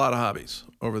 I've had a lot of hobbies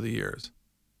over the years.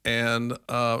 And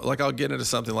I'll get into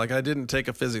something like I didn't take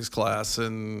a physics class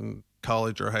in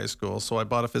college or high school, so I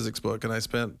bought a physics book and I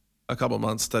spent a couple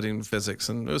months studying physics,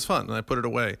 and it was fun, and I put it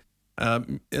away.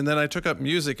 And then I took up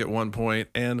music at one point,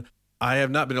 and I have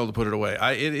not been able to put it away.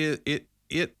 I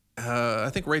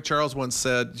think Ray Charles once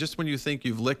said, "Just when you think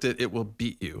you've licked it, it will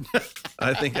beat you."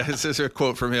 I think this is a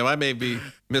quote from him. I may be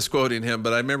misquoting him,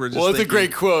 but I remember just it's a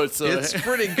great quote. So it's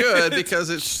pretty good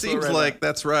because it So seems right like on.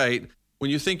 that's right. When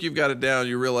you think you've got it down,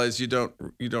 you realize you don't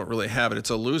really have it.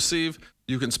 It's elusive.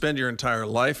 You can spend your entire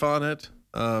life on it,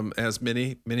 as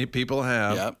many people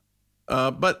have. Yep.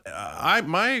 But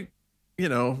my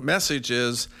message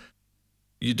is,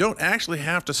 you don't actually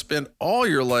have to spend all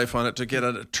your life on it to get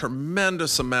a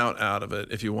tremendous amount out of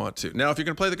it if you want to. Now, if you're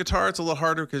going to play the guitar, it's a little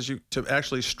harder because to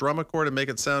actually strum a chord and make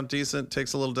it sound decent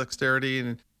takes a little dexterity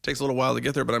and it takes a little while to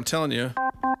get there. But I'm telling you,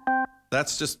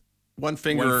 that's just one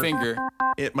finger.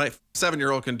 My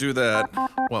 7-year-old can do that.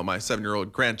 Well, my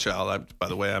 7-year-old grandchild. By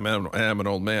the way, I am an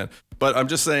old man. But I'm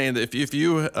just saying that if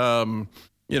you,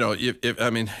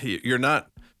 you're not.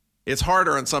 It's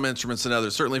harder on some instruments than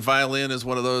others. Certainly, violin is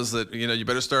one of those that you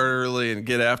better start early and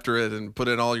get after it and put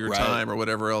in all your time or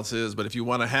whatever else is. But if you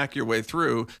want to hack your way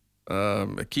through,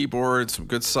 a keyboard, some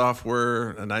good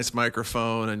software, a nice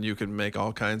microphone, and you can make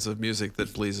all kinds of music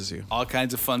that pleases you. All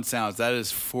kinds of fun sounds. That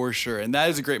is for sure, and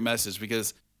that is a great message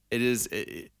because it is.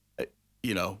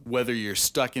 Whether you're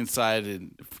stuck inside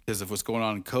and because of what's going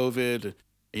on in COVID,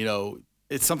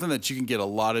 it's something that you can get a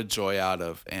lot of joy out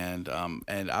of, and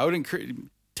I would encourage.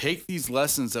 Take these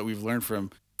lessons that we've learned from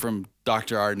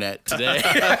Dr. Arnett today.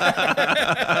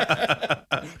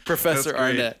 Professor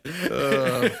That's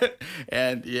Arnett.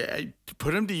 And yeah,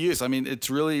 put him to use. I mean, it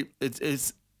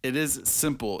is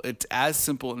simple. It's as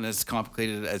simple and as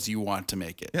complicated as you want to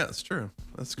make it. Yeah, it's true.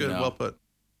 That's good. You know? Well put.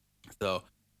 So,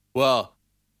 well,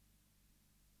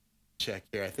 check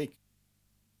here. I think.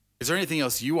 Is there anything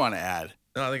else you want to add?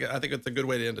 No, I think it's a good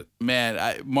way to end it.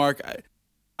 Man, Mark,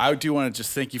 I do want to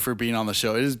just thank you for being on the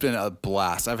show. It has been a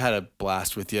blast. I've had a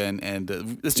blast with you,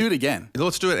 and let's do it again.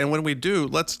 Let's do it. And when we do,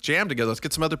 let's jam together. Let's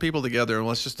get some other people together, and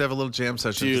let's just have a little jam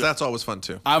session. 'Cause that's always fun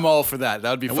too. I'm all for that. That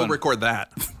would be and fun. We'll record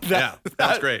that. Yeah,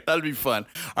 that's great. That'd be fun.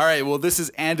 All right. Well, this is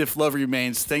And If Love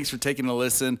Remains. Thanks for taking a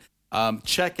listen.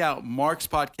 Check out Mark's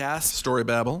podcast, Story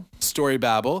Babble.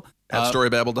 At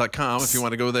storybabble.com if you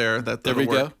want to go there. There we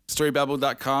go.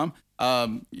 Storybabble.com.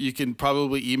 You can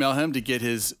probably email him to get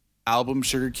his album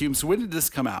Sugar Cubes. When did this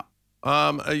come out?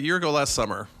 A year ago last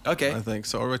summer. Okay. I think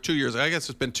so. Or 2 years. I guess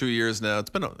it's been 2 years now.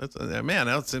 Man,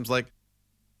 now it seems like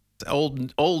it's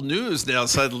old news now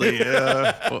suddenly.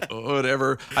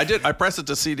 Whatever. I pressed it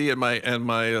to CD and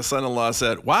my son-in-law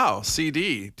said, "Wow,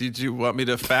 CD. Did you want me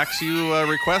to fax you a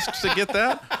request to get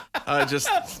that?"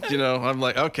 I'm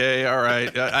like, "Okay, all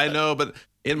right. I know, but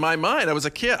in my mind, I was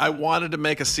a kid. I wanted to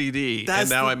make a CD, and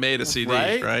now I made a CD,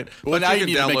 right? Well, but now you you can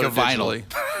need to download make a it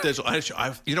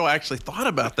digitally. I actually thought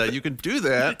about that. You can do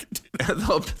that,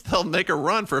 and they'll make a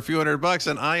run for a few $100,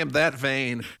 and I am that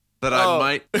vain that I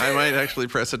might actually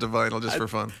press it to vinyl just for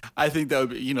fun. I think that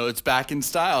would be, it's back in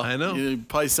style. I know. You'd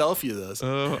probably sell a few of those.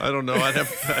 Oh, I don't know. I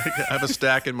have a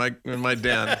stack in my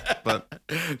den, but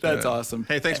that's awesome.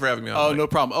 Hey, thanks for having me on. Oh, Mike. no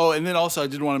problem. Oh, and then also I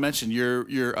did want to mention your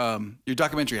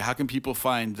documentary. How can people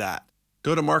find that?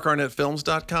 Go to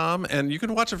markarnettfilms.com and you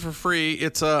can watch it for free.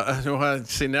 It's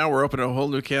see, now we're opening a whole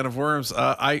new can of worms.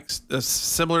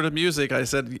 Similar to music, I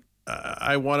said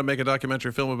I want to make a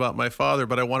documentary film about my father,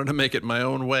 but I wanted to make it my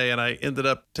own way, and I ended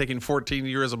up taking 14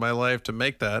 years of my life to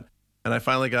make that. And I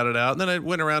finally got it out. And then I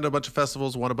went around to a bunch of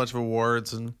festivals, won a bunch of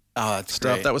awards and that's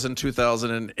stuff. Great. That was in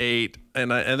 2008,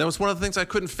 and that was one of the things I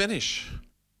couldn't finish.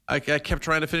 I kept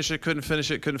trying to finish it, couldn't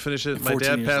finish it. My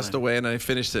dad passed away, and I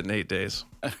finished it in 8 days.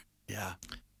 Yeah.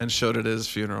 And showed it at his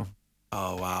funeral.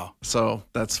 Oh, wow. So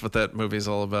that's what that movie's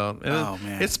all about. And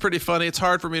man. It's pretty funny. It's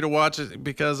hard for me to watch it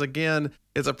because, again,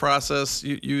 it's a process.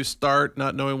 You start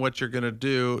not knowing what you're going to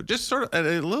do. Just sort of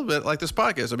a little bit like this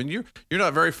podcast. I mean, you're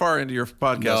not very far into your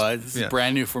podcast. No, it's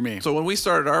brand new for me. So when we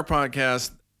started our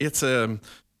podcast, it's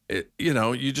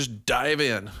you just dive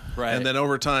in. Right. And then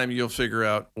over time, you'll figure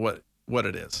out what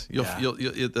it is.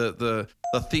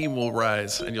 The theme will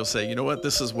rise, and you'll say, you know what,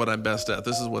 this is what I'm best at.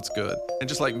 This is what's good. And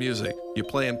just like music, you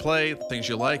play, the things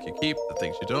you like, you keep, the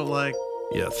things you don't like,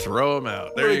 you throw them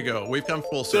out. There you go. We've come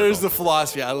full circle. There's the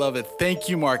philosophy. I love it. Thank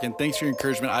you, Mark, and thanks for your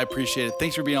encouragement. I appreciate it.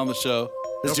 Thanks for being on the show.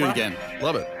 Let's do it again.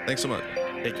 Love it. Thanks so much.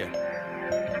 Take care.